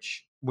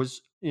 which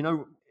was,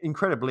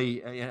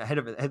 incredibly ahead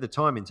of the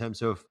time in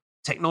terms of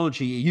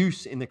technology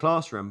use in the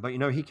classroom. But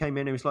he came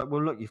in and was like,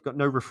 well, look, you've got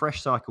no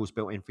refresh cycles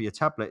built in for your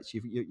tablets,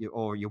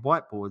 or your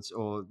whiteboards,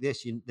 or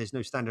this. There's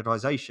no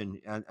standardization,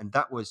 and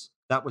that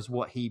was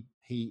what he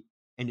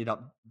ended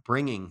up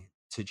bringing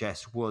to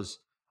Jess, was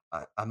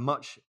a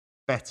much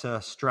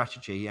better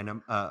strategy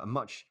and a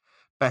much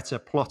better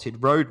plotted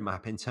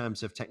roadmap in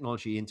terms of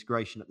technology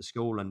integration at the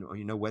school,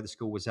 and where the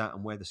school was at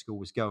and where the school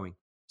was going.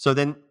 So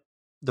then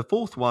the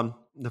fourth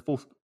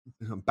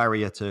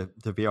barrier to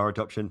VR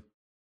adoption,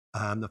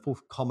 the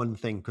fourth common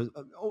thing, because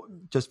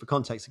just for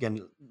context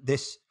again,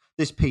 this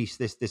piece,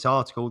 this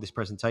article, this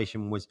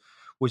presentation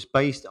was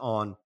based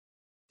on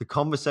the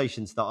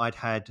conversations that I'd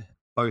had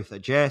both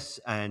at Jess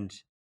and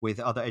with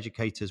other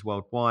educators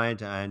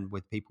worldwide, and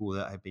with people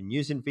that have been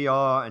using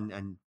VR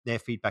and their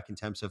feedback in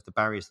terms of the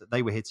barriers that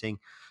they were hitting.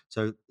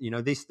 So,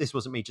 this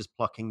wasn't me just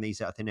plucking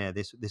these out of thin air.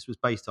 This was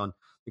based on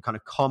the kind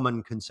of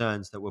common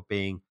concerns that were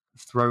being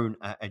thrown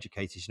at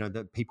educators.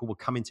 That people were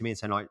coming to me and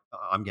saying, like,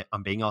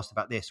 I'm being asked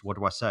about this. What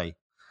do I say?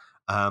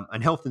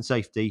 And health and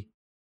safety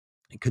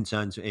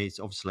concerns is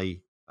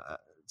obviously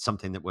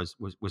something that was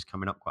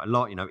coming up quite a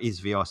lot.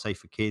 Is VR safe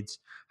for kids?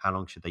 How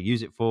long should they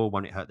use it for?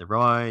 Won't it hurt their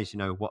eyes?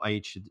 What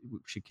age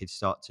should kids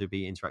start to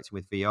be interacting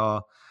with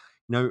VR?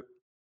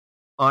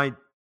 I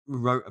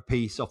wrote a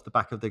piece off the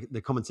back of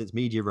the Common Sense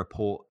Media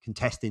report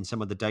contesting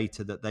some of the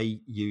data that they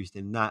used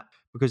in that,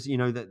 because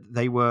that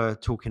they were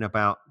talking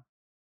about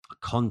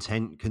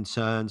content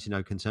concerns,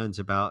 concerns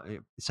about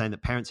saying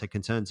that parents had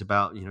concerns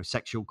about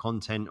sexual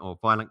content or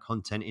violent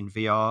content in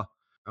VR.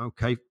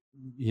 Okay,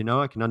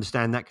 I can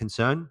understand that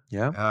concern.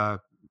 Yeah.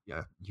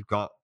 Yeah, you've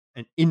got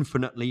an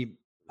infinitely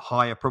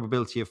higher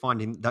probability of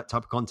finding that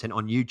type of content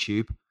on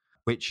YouTube,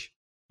 which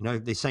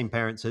the same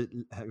parents have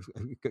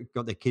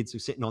got their kids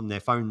sitting on their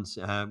phones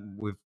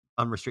with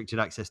unrestricted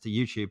access to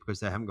YouTube because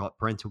they haven't got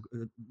parental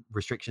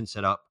restrictions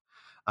set up.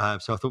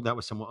 So I thought that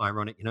was somewhat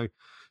ironic.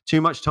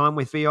 Too much time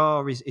with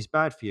VR is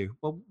bad for you.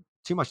 Well,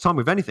 too much time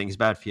with anything is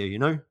bad for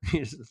you.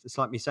 It's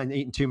like me saying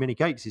eating too many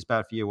cakes is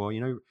bad for you. Or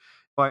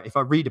if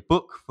I read a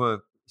book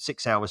for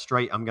 6 hours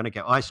straight, I'm going to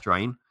get eye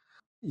strain.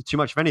 Too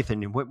much of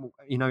anything,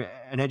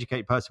 an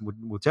educated person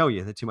will tell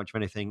you that too much of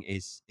anything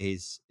is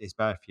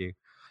bad for you.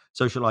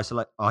 Social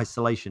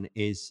isolation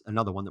is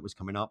another one that was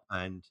coming up,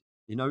 and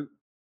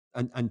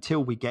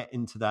until we get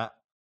into that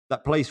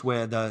place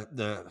where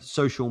the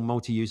social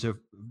multi-user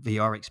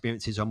VR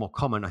experiences are more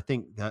common, I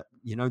think that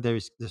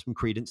there's some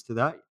credence to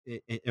that.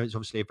 It's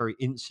obviously a very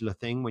insular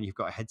thing when you've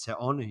got a headset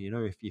on.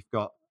 If you've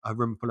got a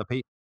room full of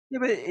people. Yeah,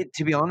 but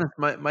to be honest,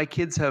 my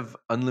kids have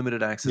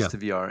unlimited access Yeah. to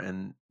VR,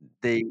 and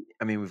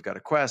we've got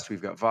a Quest,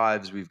 we've got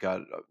Vives, we've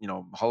got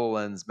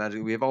HoloLens,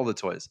 Magic, we have all the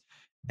toys,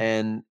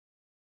 and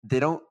they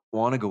don't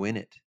want to go in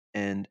it.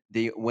 And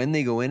when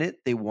they go in it,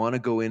 they want to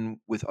go in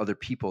with other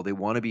people. They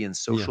want to be in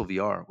social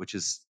VR, which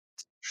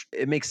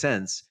it makes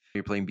sense.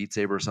 You're playing Beat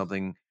Saber or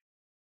something,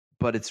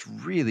 but it's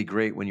really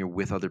great when you're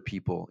with other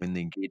people in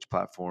the Engage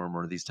platform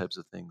or these types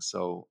of things.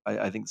 So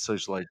I think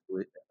social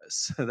isolation,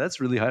 that's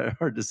really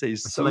hard to say.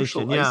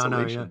 Social Yeah, I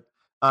know. Yeah.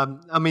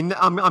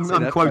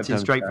 I'm quoting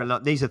straight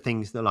from these are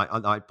things that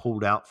I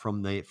pulled out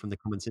from the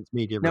Common Sense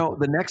Media report.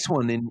 Now, the next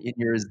one in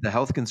here is the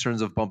health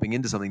concerns of bumping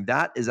into something.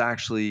 That is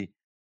actually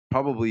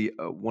probably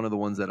one of the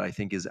ones that I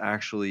think is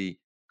actually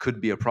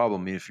could be a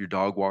problem. If your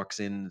dog walks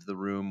into the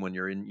room when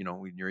you're in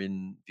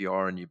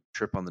VR and you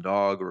trip on the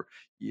dog or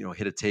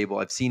hit a table.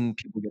 I've seen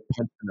people get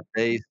punched in the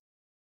face.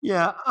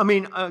 Yeah,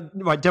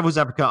 right, devil's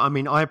advocate.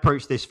 I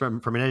approach this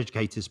from an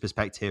educator's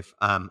perspective,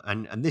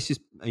 and this is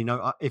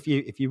if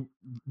you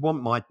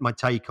want my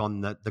take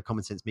on the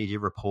Common Sense Media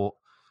report,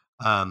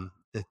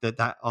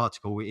 that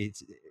article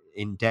is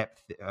in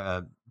depth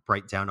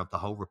breakdown of the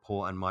whole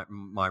report, and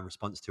my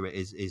response to it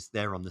is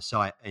there on the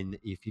site. And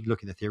if you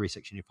look in the theory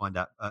section, you find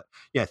out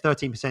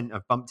 13%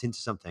 have bumped into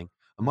something,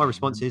 and my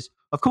response is,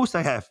 of course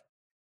they have.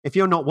 If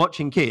you're not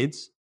watching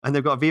kids and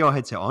they've got a VR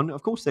headset on,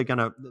 of course they're going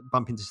to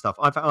bump into stuff.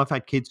 I've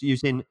had kids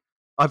using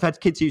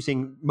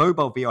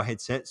mobile VR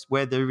headsets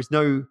where there is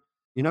no,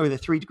 the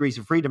 3 degrees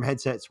of freedom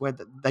headsets where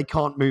they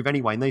can't move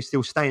anyway, and they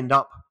still stand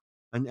up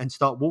and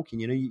start walking.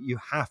 You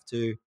have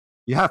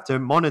to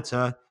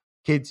monitor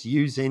kids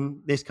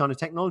using this kind of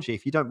technology.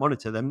 If you don't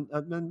monitor them,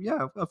 then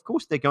yeah, of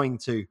course they're going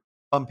to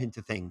bump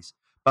into things.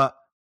 But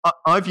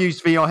I've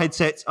used VR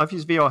headsets. I've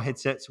used VR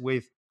headsets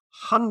with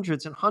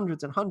hundreds and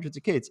hundreds and hundreds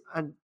of kids,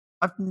 and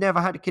I've never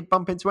had a kid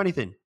bump into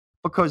anything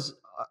because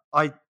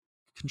I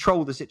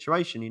control the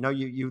situation.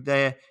 You're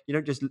there. You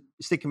don't just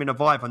stick them in a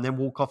Vive and then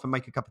walk off and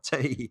make a cup of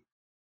tea.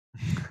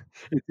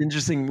 It's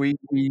interesting. We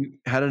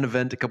had an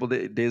event a couple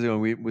days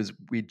ago. And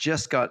we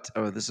just got.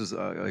 Oh, this was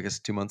I guess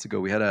 2 months ago.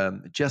 We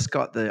had just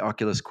got the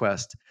Oculus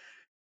Quest,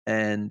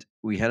 and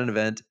we had an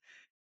event,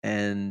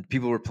 and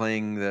people were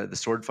playing the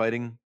sword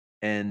fighting,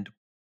 and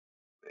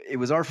it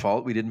was our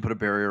fault. We didn't put a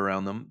barrier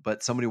around them,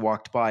 but somebody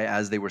walked by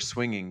as they were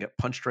swinging, got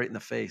punched right in the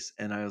face,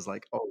 and I was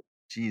like, "Oh,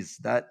 geez,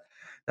 that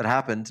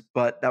happened."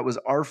 But that was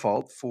our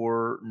fault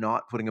for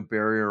not putting a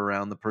barrier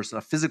around the person,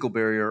 a physical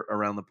barrier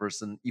around the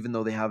person, even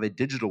though they have a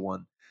digital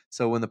one.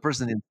 So when the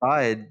person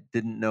inside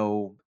didn't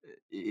know,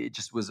 it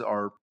just was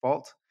our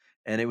fault.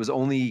 And it was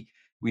only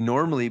we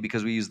normally,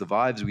 because we use the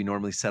Vives, we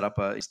normally set up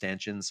a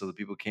stanchion so that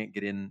people can't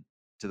get in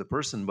to the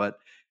person. But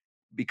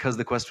because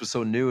the Quest was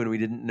so new and we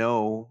didn't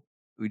know,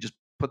 we just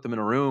put them in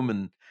a room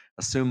and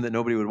assumed that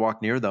nobody would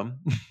walk near them.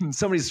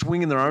 Somebody's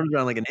swinging their arms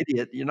around like an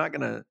idiot.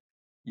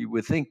 You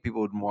would think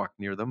people would walk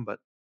near them, but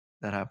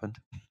that happened.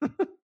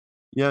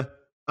 Yeah.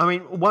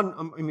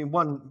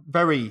 One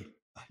very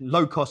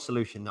low cost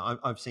solution that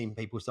I've seen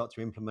people start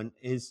to implement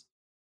is,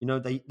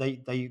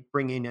 they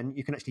bring in, and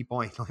you can actually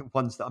buy like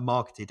ones that are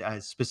marketed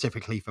as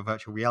specifically for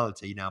virtual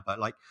reality now, but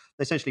like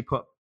they essentially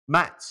put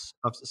mats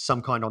of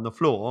some kind on the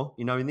floor,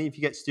 and then if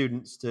you get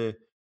students to,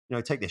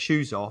 take their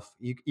shoes off,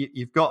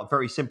 you've got a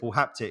very simple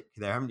haptic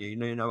there, haven't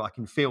you? I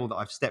can feel that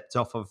I've stepped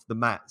off of the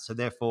mat, so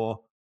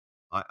therefore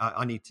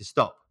I need to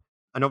stop.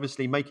 And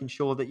obviously making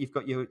sure that you've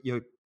got your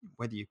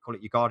whether you call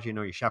it your guardian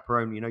or your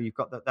chaperone, you've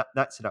got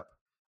that set up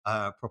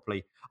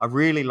properly. I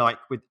really like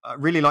with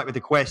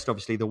the Quest,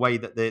 obviously, the way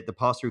that the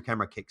pass through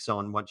camera kicks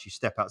on once you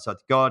step outside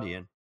the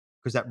Guardian,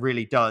 because that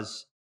really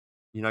does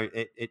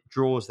it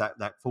draws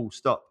that full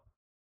stop.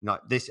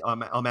 Like this,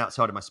 I'm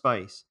outside of my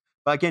space.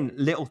 But again,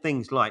 little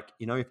things like,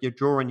 if you're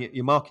drawing,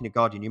 you're marking a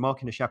guardian, you're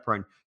marking a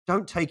chaperone,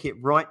 don't take it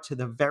right to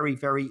the very,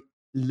 very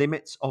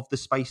limits of the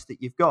space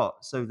that you've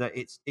got, so that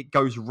it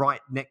goes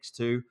right next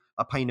to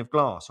a pane of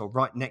glass or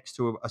right next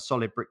to a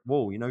solid brick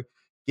wall.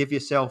 Give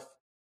yourself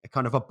a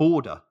kind of a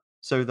border,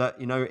 so that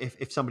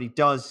if somebody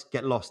does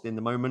get lost in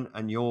the moment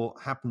and you're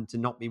happen to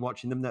not be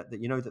watching them, that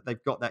that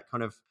they've got that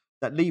kind of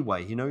that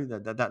leeway,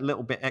 that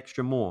little bit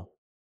extra more.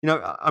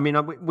 I mean,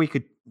 we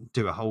could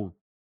do a whole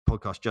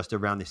podcast just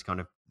around this kind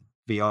of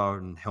VR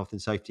and health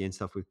and safety and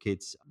stuff with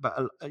kids, but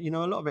a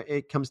lot of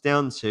it comes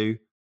down to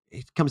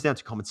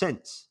common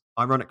sense.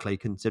 Ironically,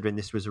 considering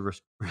this was a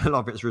lot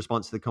of it's a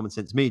response to the common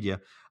sense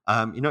media,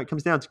 it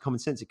comes down to common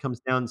sense. It comes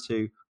down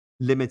to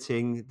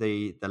limiting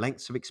the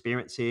lengths of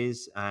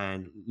experiences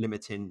and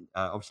limiting,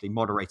 obviously,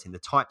 moderating the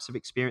types of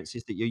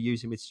experiences that you're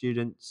using with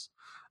students.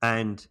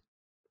 And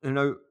you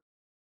know,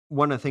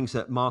 one of the things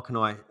that Mark and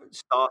I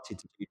started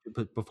to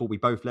do before we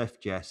both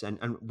left, Jess, and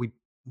we,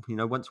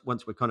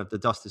 once we're kind of the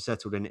dust has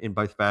settled in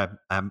both of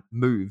our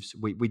moves,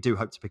 we do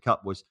hope to pick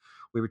up, was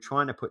we were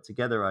trying to put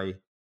together a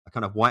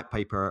kind of white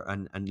paper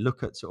and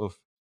look at sort of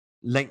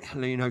length,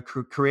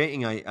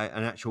 creating an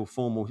actual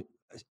formal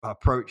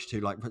approach to,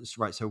 like,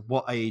 right, so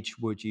what age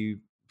would you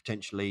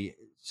potentially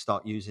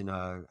start using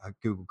a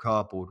Google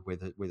Cardboard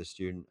with a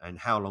student, and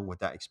how long would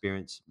that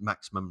experience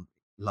maximum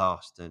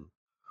last, and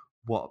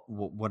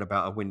what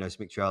about a Windows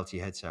mixed reality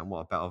headset, and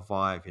what about a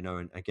Vive,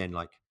 and again,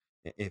 like,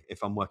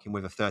 if I'm working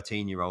with a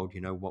 13-year-old,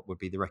 what would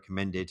be the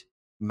recommended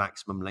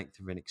maximum length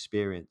of an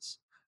experience?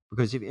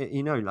 Because if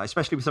like,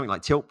 especially with something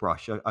like Tilt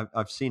Brush,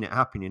 I've seen it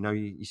happen.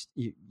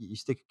 You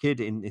stick a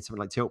kid in something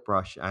like Tilt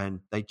Brush, and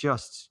they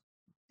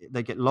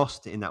get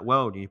lost in that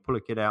world. And you pull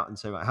a kid out and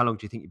say, like, how long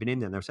do you think you've been in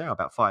there? And they'll say, oh,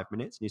 about 5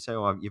 minutes. And you say,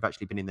 oh, you've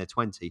actually been in there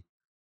 20.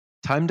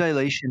 Time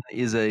dilation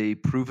is a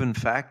proven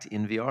fact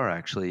in VR,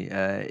 actually.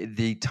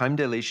 The time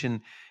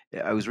dilation,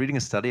 I was reading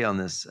a study on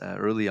this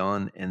early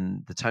on,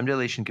 and the time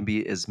dilation can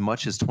be as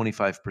much as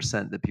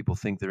 25%, that people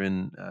think they're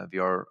in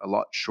VR a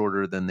lot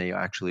shorter than they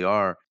actually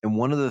are. And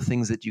one of the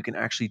things that you can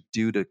actually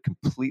do to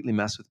completely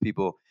mess with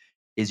people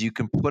is you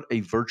can put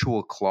a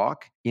virtual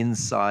clock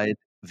inside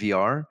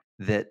VR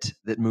that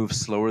moves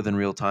slower than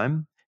real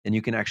time, and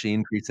you can actually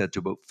increase that to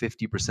about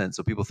 50%.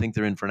 So people think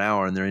they're in for an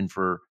hour and they're in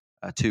for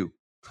 2.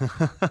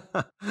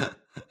 Yeah.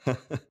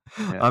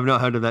 I've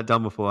not heard of that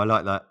done before. I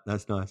like that.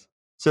 That's nice.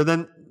 So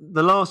then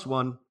the last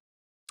one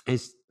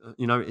is,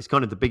 it's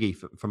kind of the biggie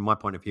from my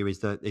point of view, is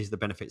the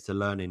benefits to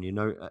learning.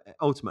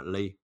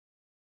 Ultimately,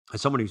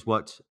 as someone who's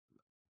worked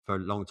for a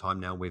long time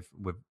now with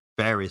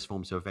various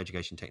forms of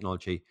education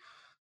technology,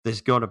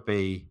 there's got to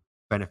be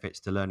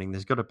benefits to learning.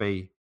 There's got to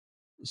be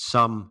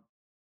some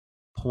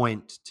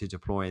point to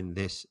deploying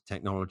this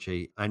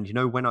technology. And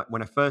when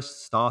I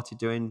first started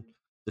doing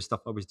the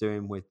stuff I was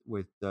doing with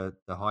the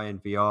high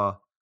end VR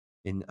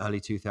in early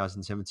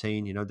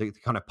 2017, the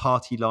kind of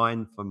party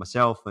line for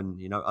myself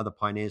and other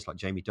pioneers like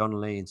Jamie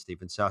Donnelly and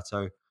Stephen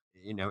Sato,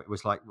 it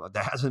was like, well,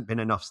 there hasn't been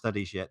enough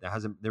studies yet.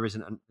 There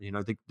isn't,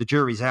 the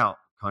jury's out,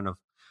 kind of.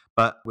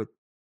 But with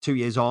 2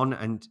 years on,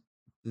 and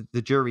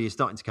the jury is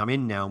starting to come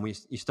in now, and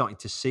you're starting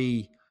to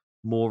see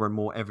more and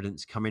more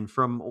evidence coming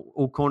from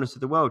all corners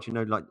of the world.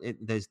 Like,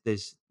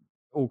 there's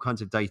all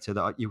kinds of data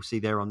that you'll see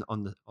there on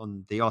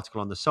the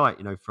article on the site.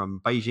 From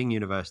Beijing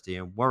University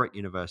and Warwick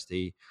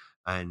University,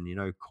 and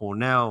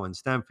Cornell and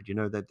Stanford.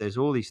 That there's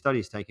all these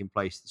studies taking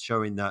place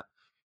showing that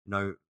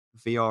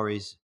VR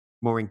is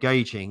more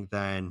engaging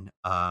than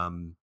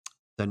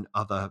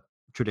other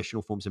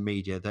traditional forms of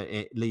media. That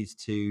it leads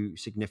to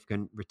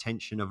significant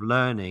retention of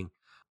learning.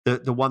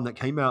 The one that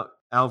came out,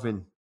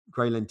 Alvin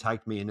Grayland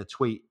tagged me in a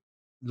tweet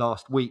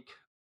last week.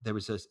 There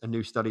was a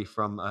new study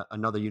from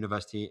another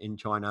university in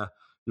China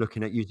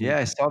looking at using. Yeah,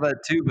 I saw that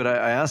too, but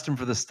I asked him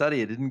for the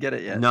study. I didn't get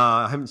it yet. No,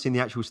 I haven't seen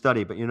the actual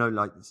study, but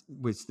like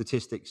with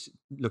statistics,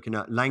 looking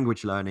at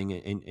language learning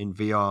in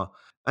VR.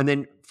 And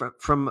then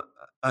from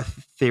a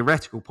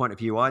theoretical point of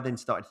view, I then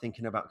started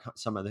thinking about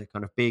some of the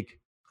kind of big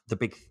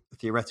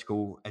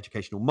theoretical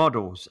educational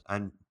models.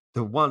 And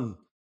the one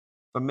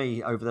for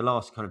me over the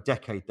last kind of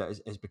decade that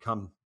has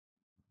become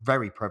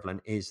very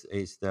prevalent is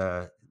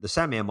the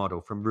SAMIR model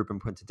from Ruben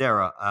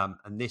Puentedera.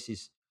 And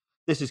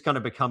this has kind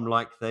of become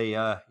like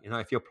the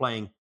if you're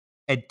playing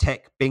EdTech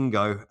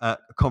bingo at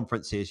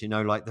conferences,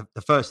 like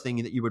the first thing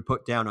that you would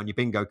put down on your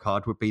bingo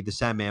card would be the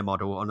SAMIR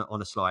model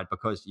on a slide,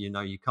 because you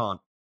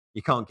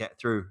can't get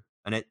through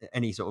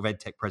any sort of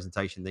EdTech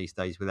presentation these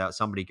days without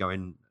somebody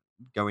going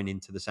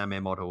into the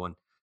SAMIR model and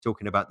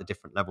talking about the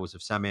different levels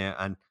of SAMIR.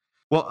 And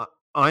what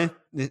when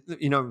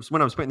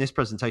I was putting this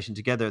presentation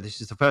together, this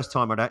is the first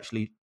time I'd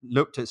actually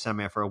looked at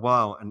SAMIR for a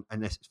while,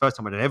 and it's the first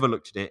time I'd ever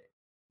looked at it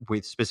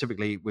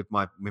specifically with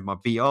my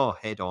VR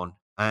head on.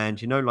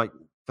 And like,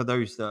 for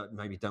those that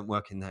maybe don't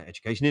work in the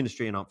education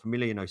industry and aren't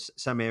familiar,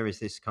 SAMIR is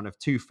this kind of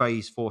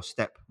 2-phase,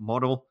 4-step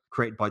model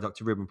created by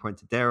Dr. Ruben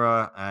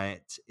Puentedera.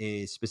 It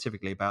is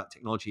specifically about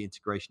technology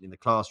integration in the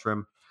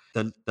classroom.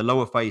 The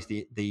lower phase,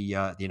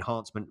 the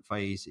enhancement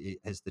phase,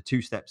 has the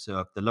 2 steps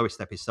of the lowest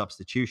step is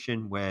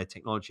substitution, where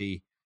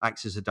technology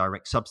acts as a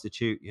direct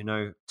substitute,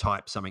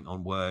 type something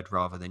on Word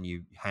rather than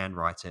you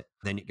handwrite it.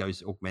 Then it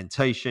goes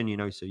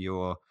augmentation, so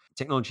your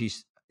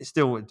technology's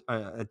still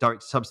a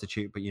direct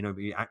substitute, but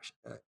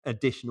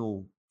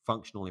additional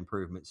functional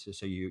improvements.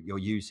 So you're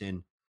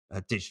using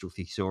a digital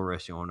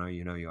thesaurus,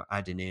 you're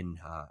adding in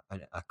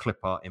a clip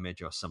art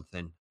image or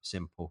something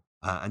simple.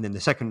 And then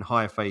the second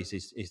higher phase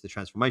is the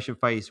transformation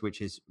phase,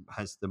 which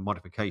has the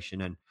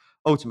modification and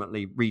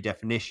ultimately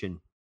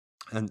redefinition.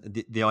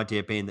 And the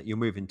idea being that you're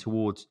moving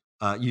towards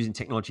using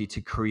technology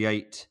to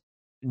create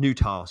new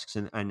tasks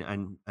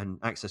and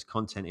access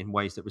content in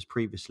ways that was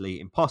previously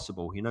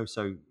impossible.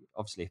 So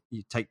obviously, if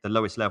you take the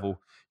lowest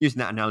level, using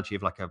that analogy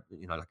of like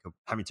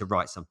having to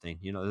write something.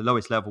 The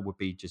lowest level would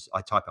be just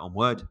I type it on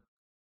Word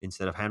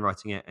instead of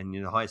handwriting it, and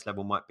the highest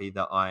level might be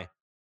that I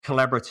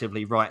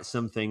collaboratively write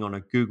something on a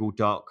Google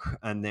Doc,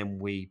 and then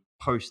we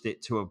post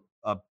it to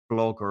a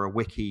blog or a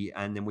wiki,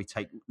 and then we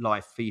take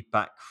live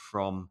feedback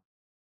from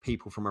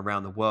people from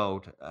around the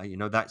world.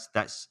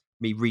 That's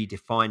me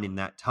redefining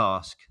that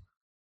task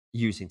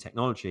using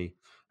technology.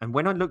 And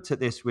when I looked at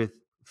this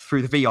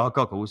through the VR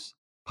goggles,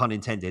 pun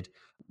intended,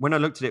 when I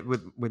looked at it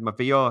with my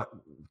VR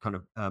kind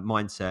of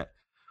mindset,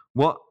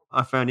 what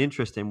I found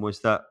interesting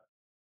was that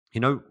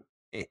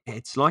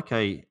it's like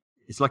a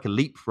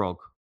leapfrog,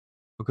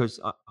 because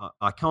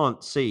I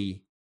can't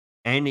see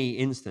any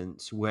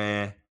instance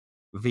where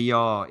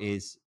VR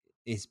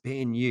is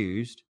being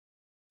used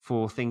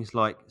for things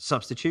like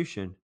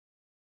substitution,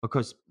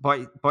 because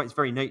by its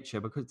very nature,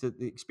 because of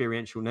the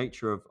experiential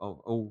nature of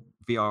all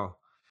VR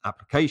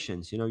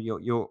applications,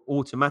 you're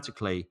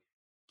automatically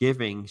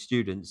giving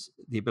students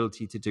the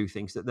ability to do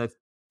things that they've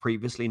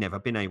previously never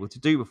been able to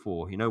do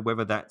before.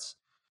 Whether that's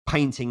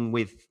painting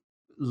with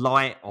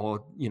light,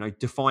 or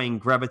defying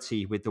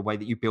gravity with the way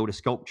that you build a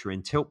sculpture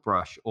in Tilt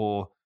Brush,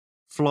 or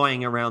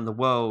flying around the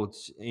world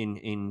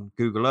in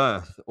Google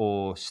Earth,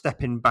 or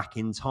stepping back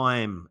in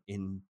time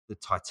in the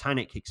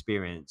Titanic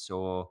experience,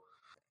 or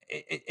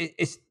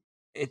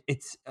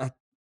it's a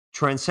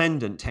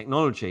transcendent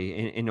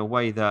technology in a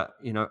way that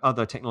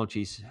other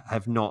technologies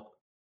have not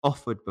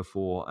offered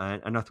before,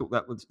 and I thought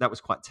that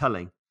was quite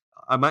telling.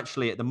 I'm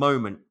actually at the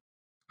moment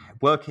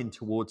working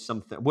towards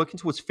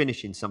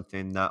finishing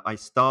something that I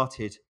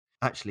started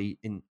actually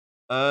in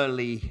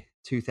early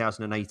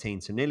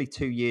 2018. So nearly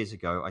 2 years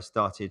ago, I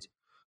started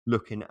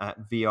looking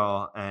at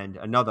VR and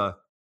another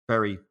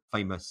very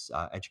famous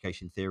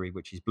education theory,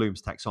 which is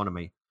Bloom's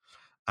taxonomy.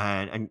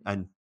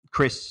 And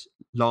Chris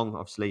Long,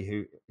 obviously,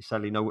 who is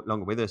sadly no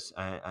longer with us,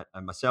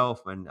 and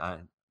myself and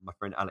my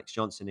friend Alex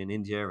Johnson in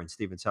India and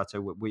Stephen Sato,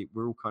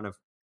 we're all kind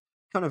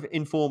of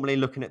informally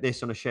looking at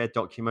this on a shared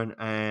document,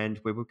 and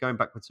we were going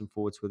backwards and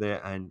forwards with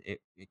it, and it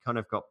kind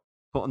of got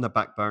put on the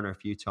back burner a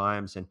few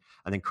times, and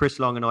then Chris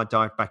Long and I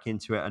dived back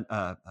into it,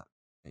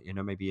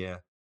 and maybe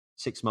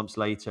 6 months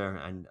later,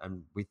 and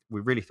we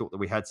really thought that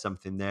we had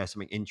something there,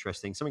 something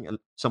interesting, something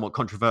somewhat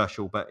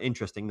controversial but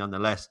interesting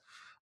nonetheless.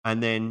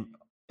 And then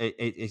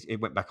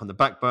it went back on the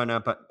back burner,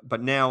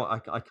 but now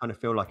I kind of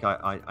feel like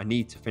I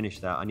need to finish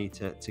that. I need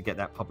to get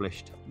that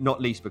published,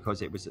 not least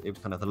because it was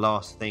kind of the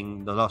last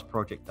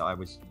project that I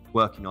was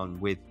working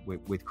on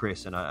with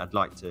Chris, and I'd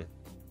like to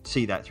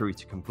see that through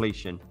to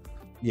completion.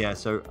 Yeah,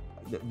 so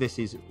this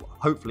is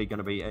hopefully going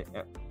to be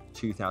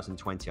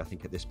 2020, I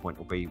think at this point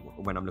will be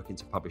when I'm looking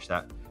to publish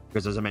that,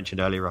 because as I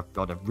mentioned earlier, I've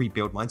got to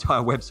rebuild my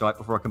entire website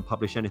before I can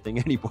publish anything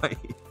anyway.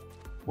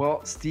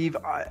 Well, Steve,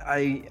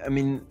 I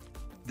mean,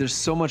 there's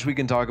so much we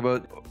can talk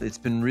about. It's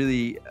been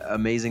really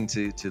amazing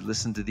to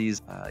listen to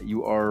these.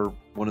 You are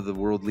one of the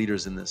world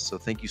leaders in this. So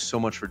thank you so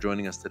much for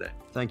joining us today.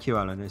 Thank you,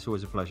 Alan. It's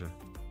always a pleasure.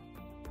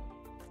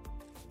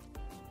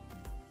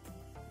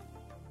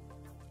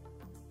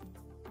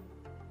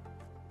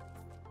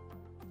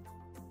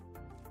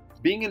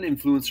 Being an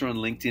influencer on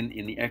LinkedIn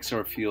in the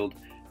XR field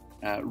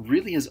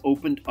really has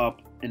opened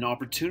up an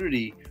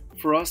opportunity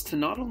for us to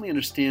not only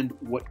understand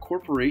what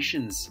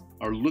corporations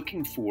are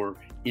looking for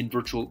in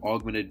virtual,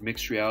 augmented,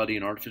 mixed reality,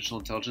 and artificial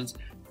intelligence,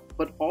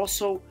 but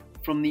also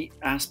from the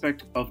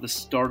aspect of the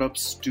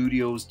startups,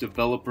 studios,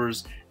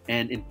 developers,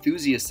 and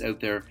enthusiasts out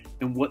there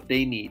and what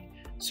they need.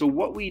 So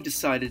what we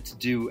decided to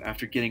do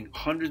after getting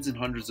hundreds and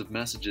hundreds of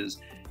messages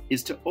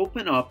is to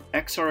open up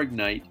XR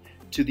Ignite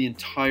to the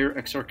entire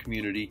XR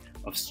community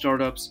of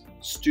startups,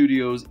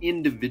 studios,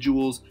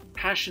 individuals,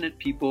 passionate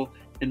people,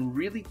 and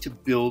really to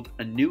build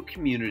a new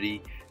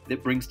community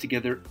that brings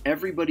together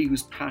everybody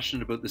who's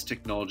passionate about this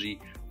technology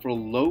for a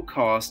low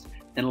cost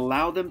and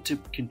allow them to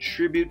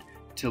contribute,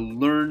 to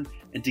learn,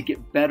 and to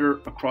get better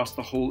across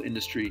the whole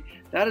industry.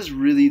 That is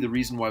really the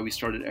reason why we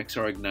started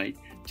XR Ignite,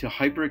 to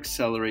hyper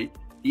accelerate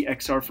the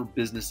XR for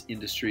business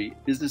industry,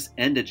 business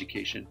and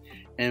education.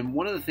 And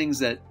one of the things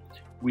that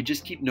we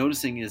just keep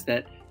noticing is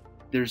that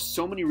there's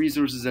so many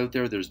resources out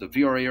there. There's the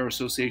VRAR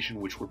Association,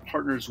 which we're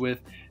partners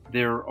with.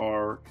 There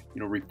are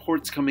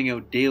reports coming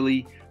out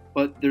daily,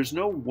 but there's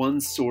no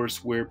one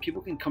source where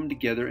people can come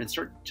together and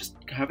start just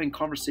having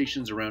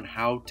conversations around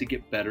how to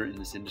get better in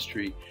this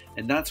industry.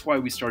 And that's why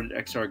we started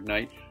XR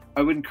Ignite.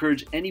 I would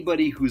encourage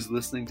anybody who's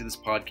listening to this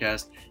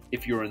podcast,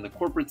 if you're in the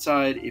corporate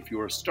side, if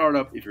you're a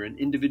startup, if you're an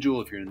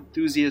individual, if you're an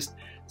enthusiast,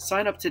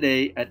 sign up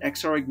today at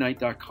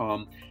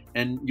xrignite.com,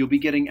 and you'll be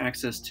getting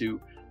access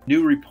to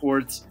new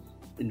reports,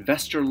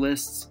 investor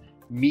lists,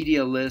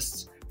 media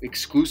lists,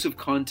 exclusive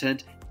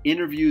content,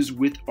 interviews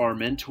with our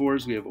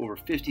mentors. We have over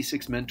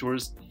 56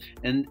 mentors.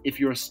 And if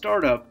you're a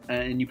startup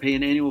and you pay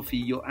an annual fee,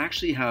 you'll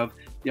actually have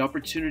the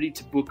opportunity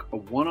to book a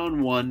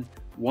one-on-one,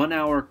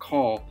 1-hour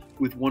call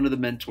with one of the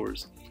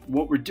mentors.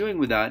 What we're doing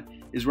with that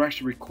is we're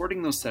actually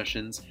recording those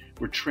sessions,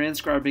 we're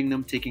transcribing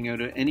them, taking out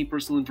any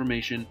personal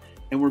information,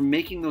 and we're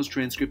making those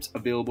transcripts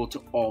available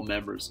to all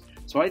members.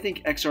 So I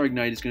think XR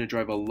Ignite is going to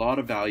drive a lot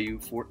of value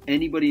for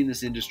anybody in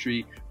this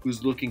industry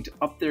who's looking to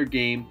up their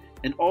game,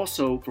 and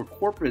also for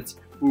corporates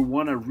who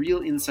want a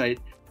real insight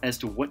as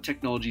to what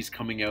technology is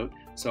coming out.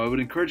 So I would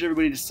encourage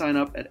everybody to sign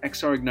up at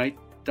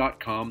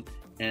xrignite.com,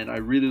 and I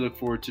really look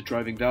forward to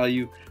driving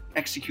value,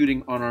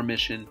 executing on our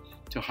mission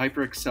to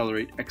hyper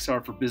accelerate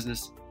XR for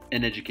business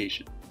and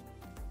education.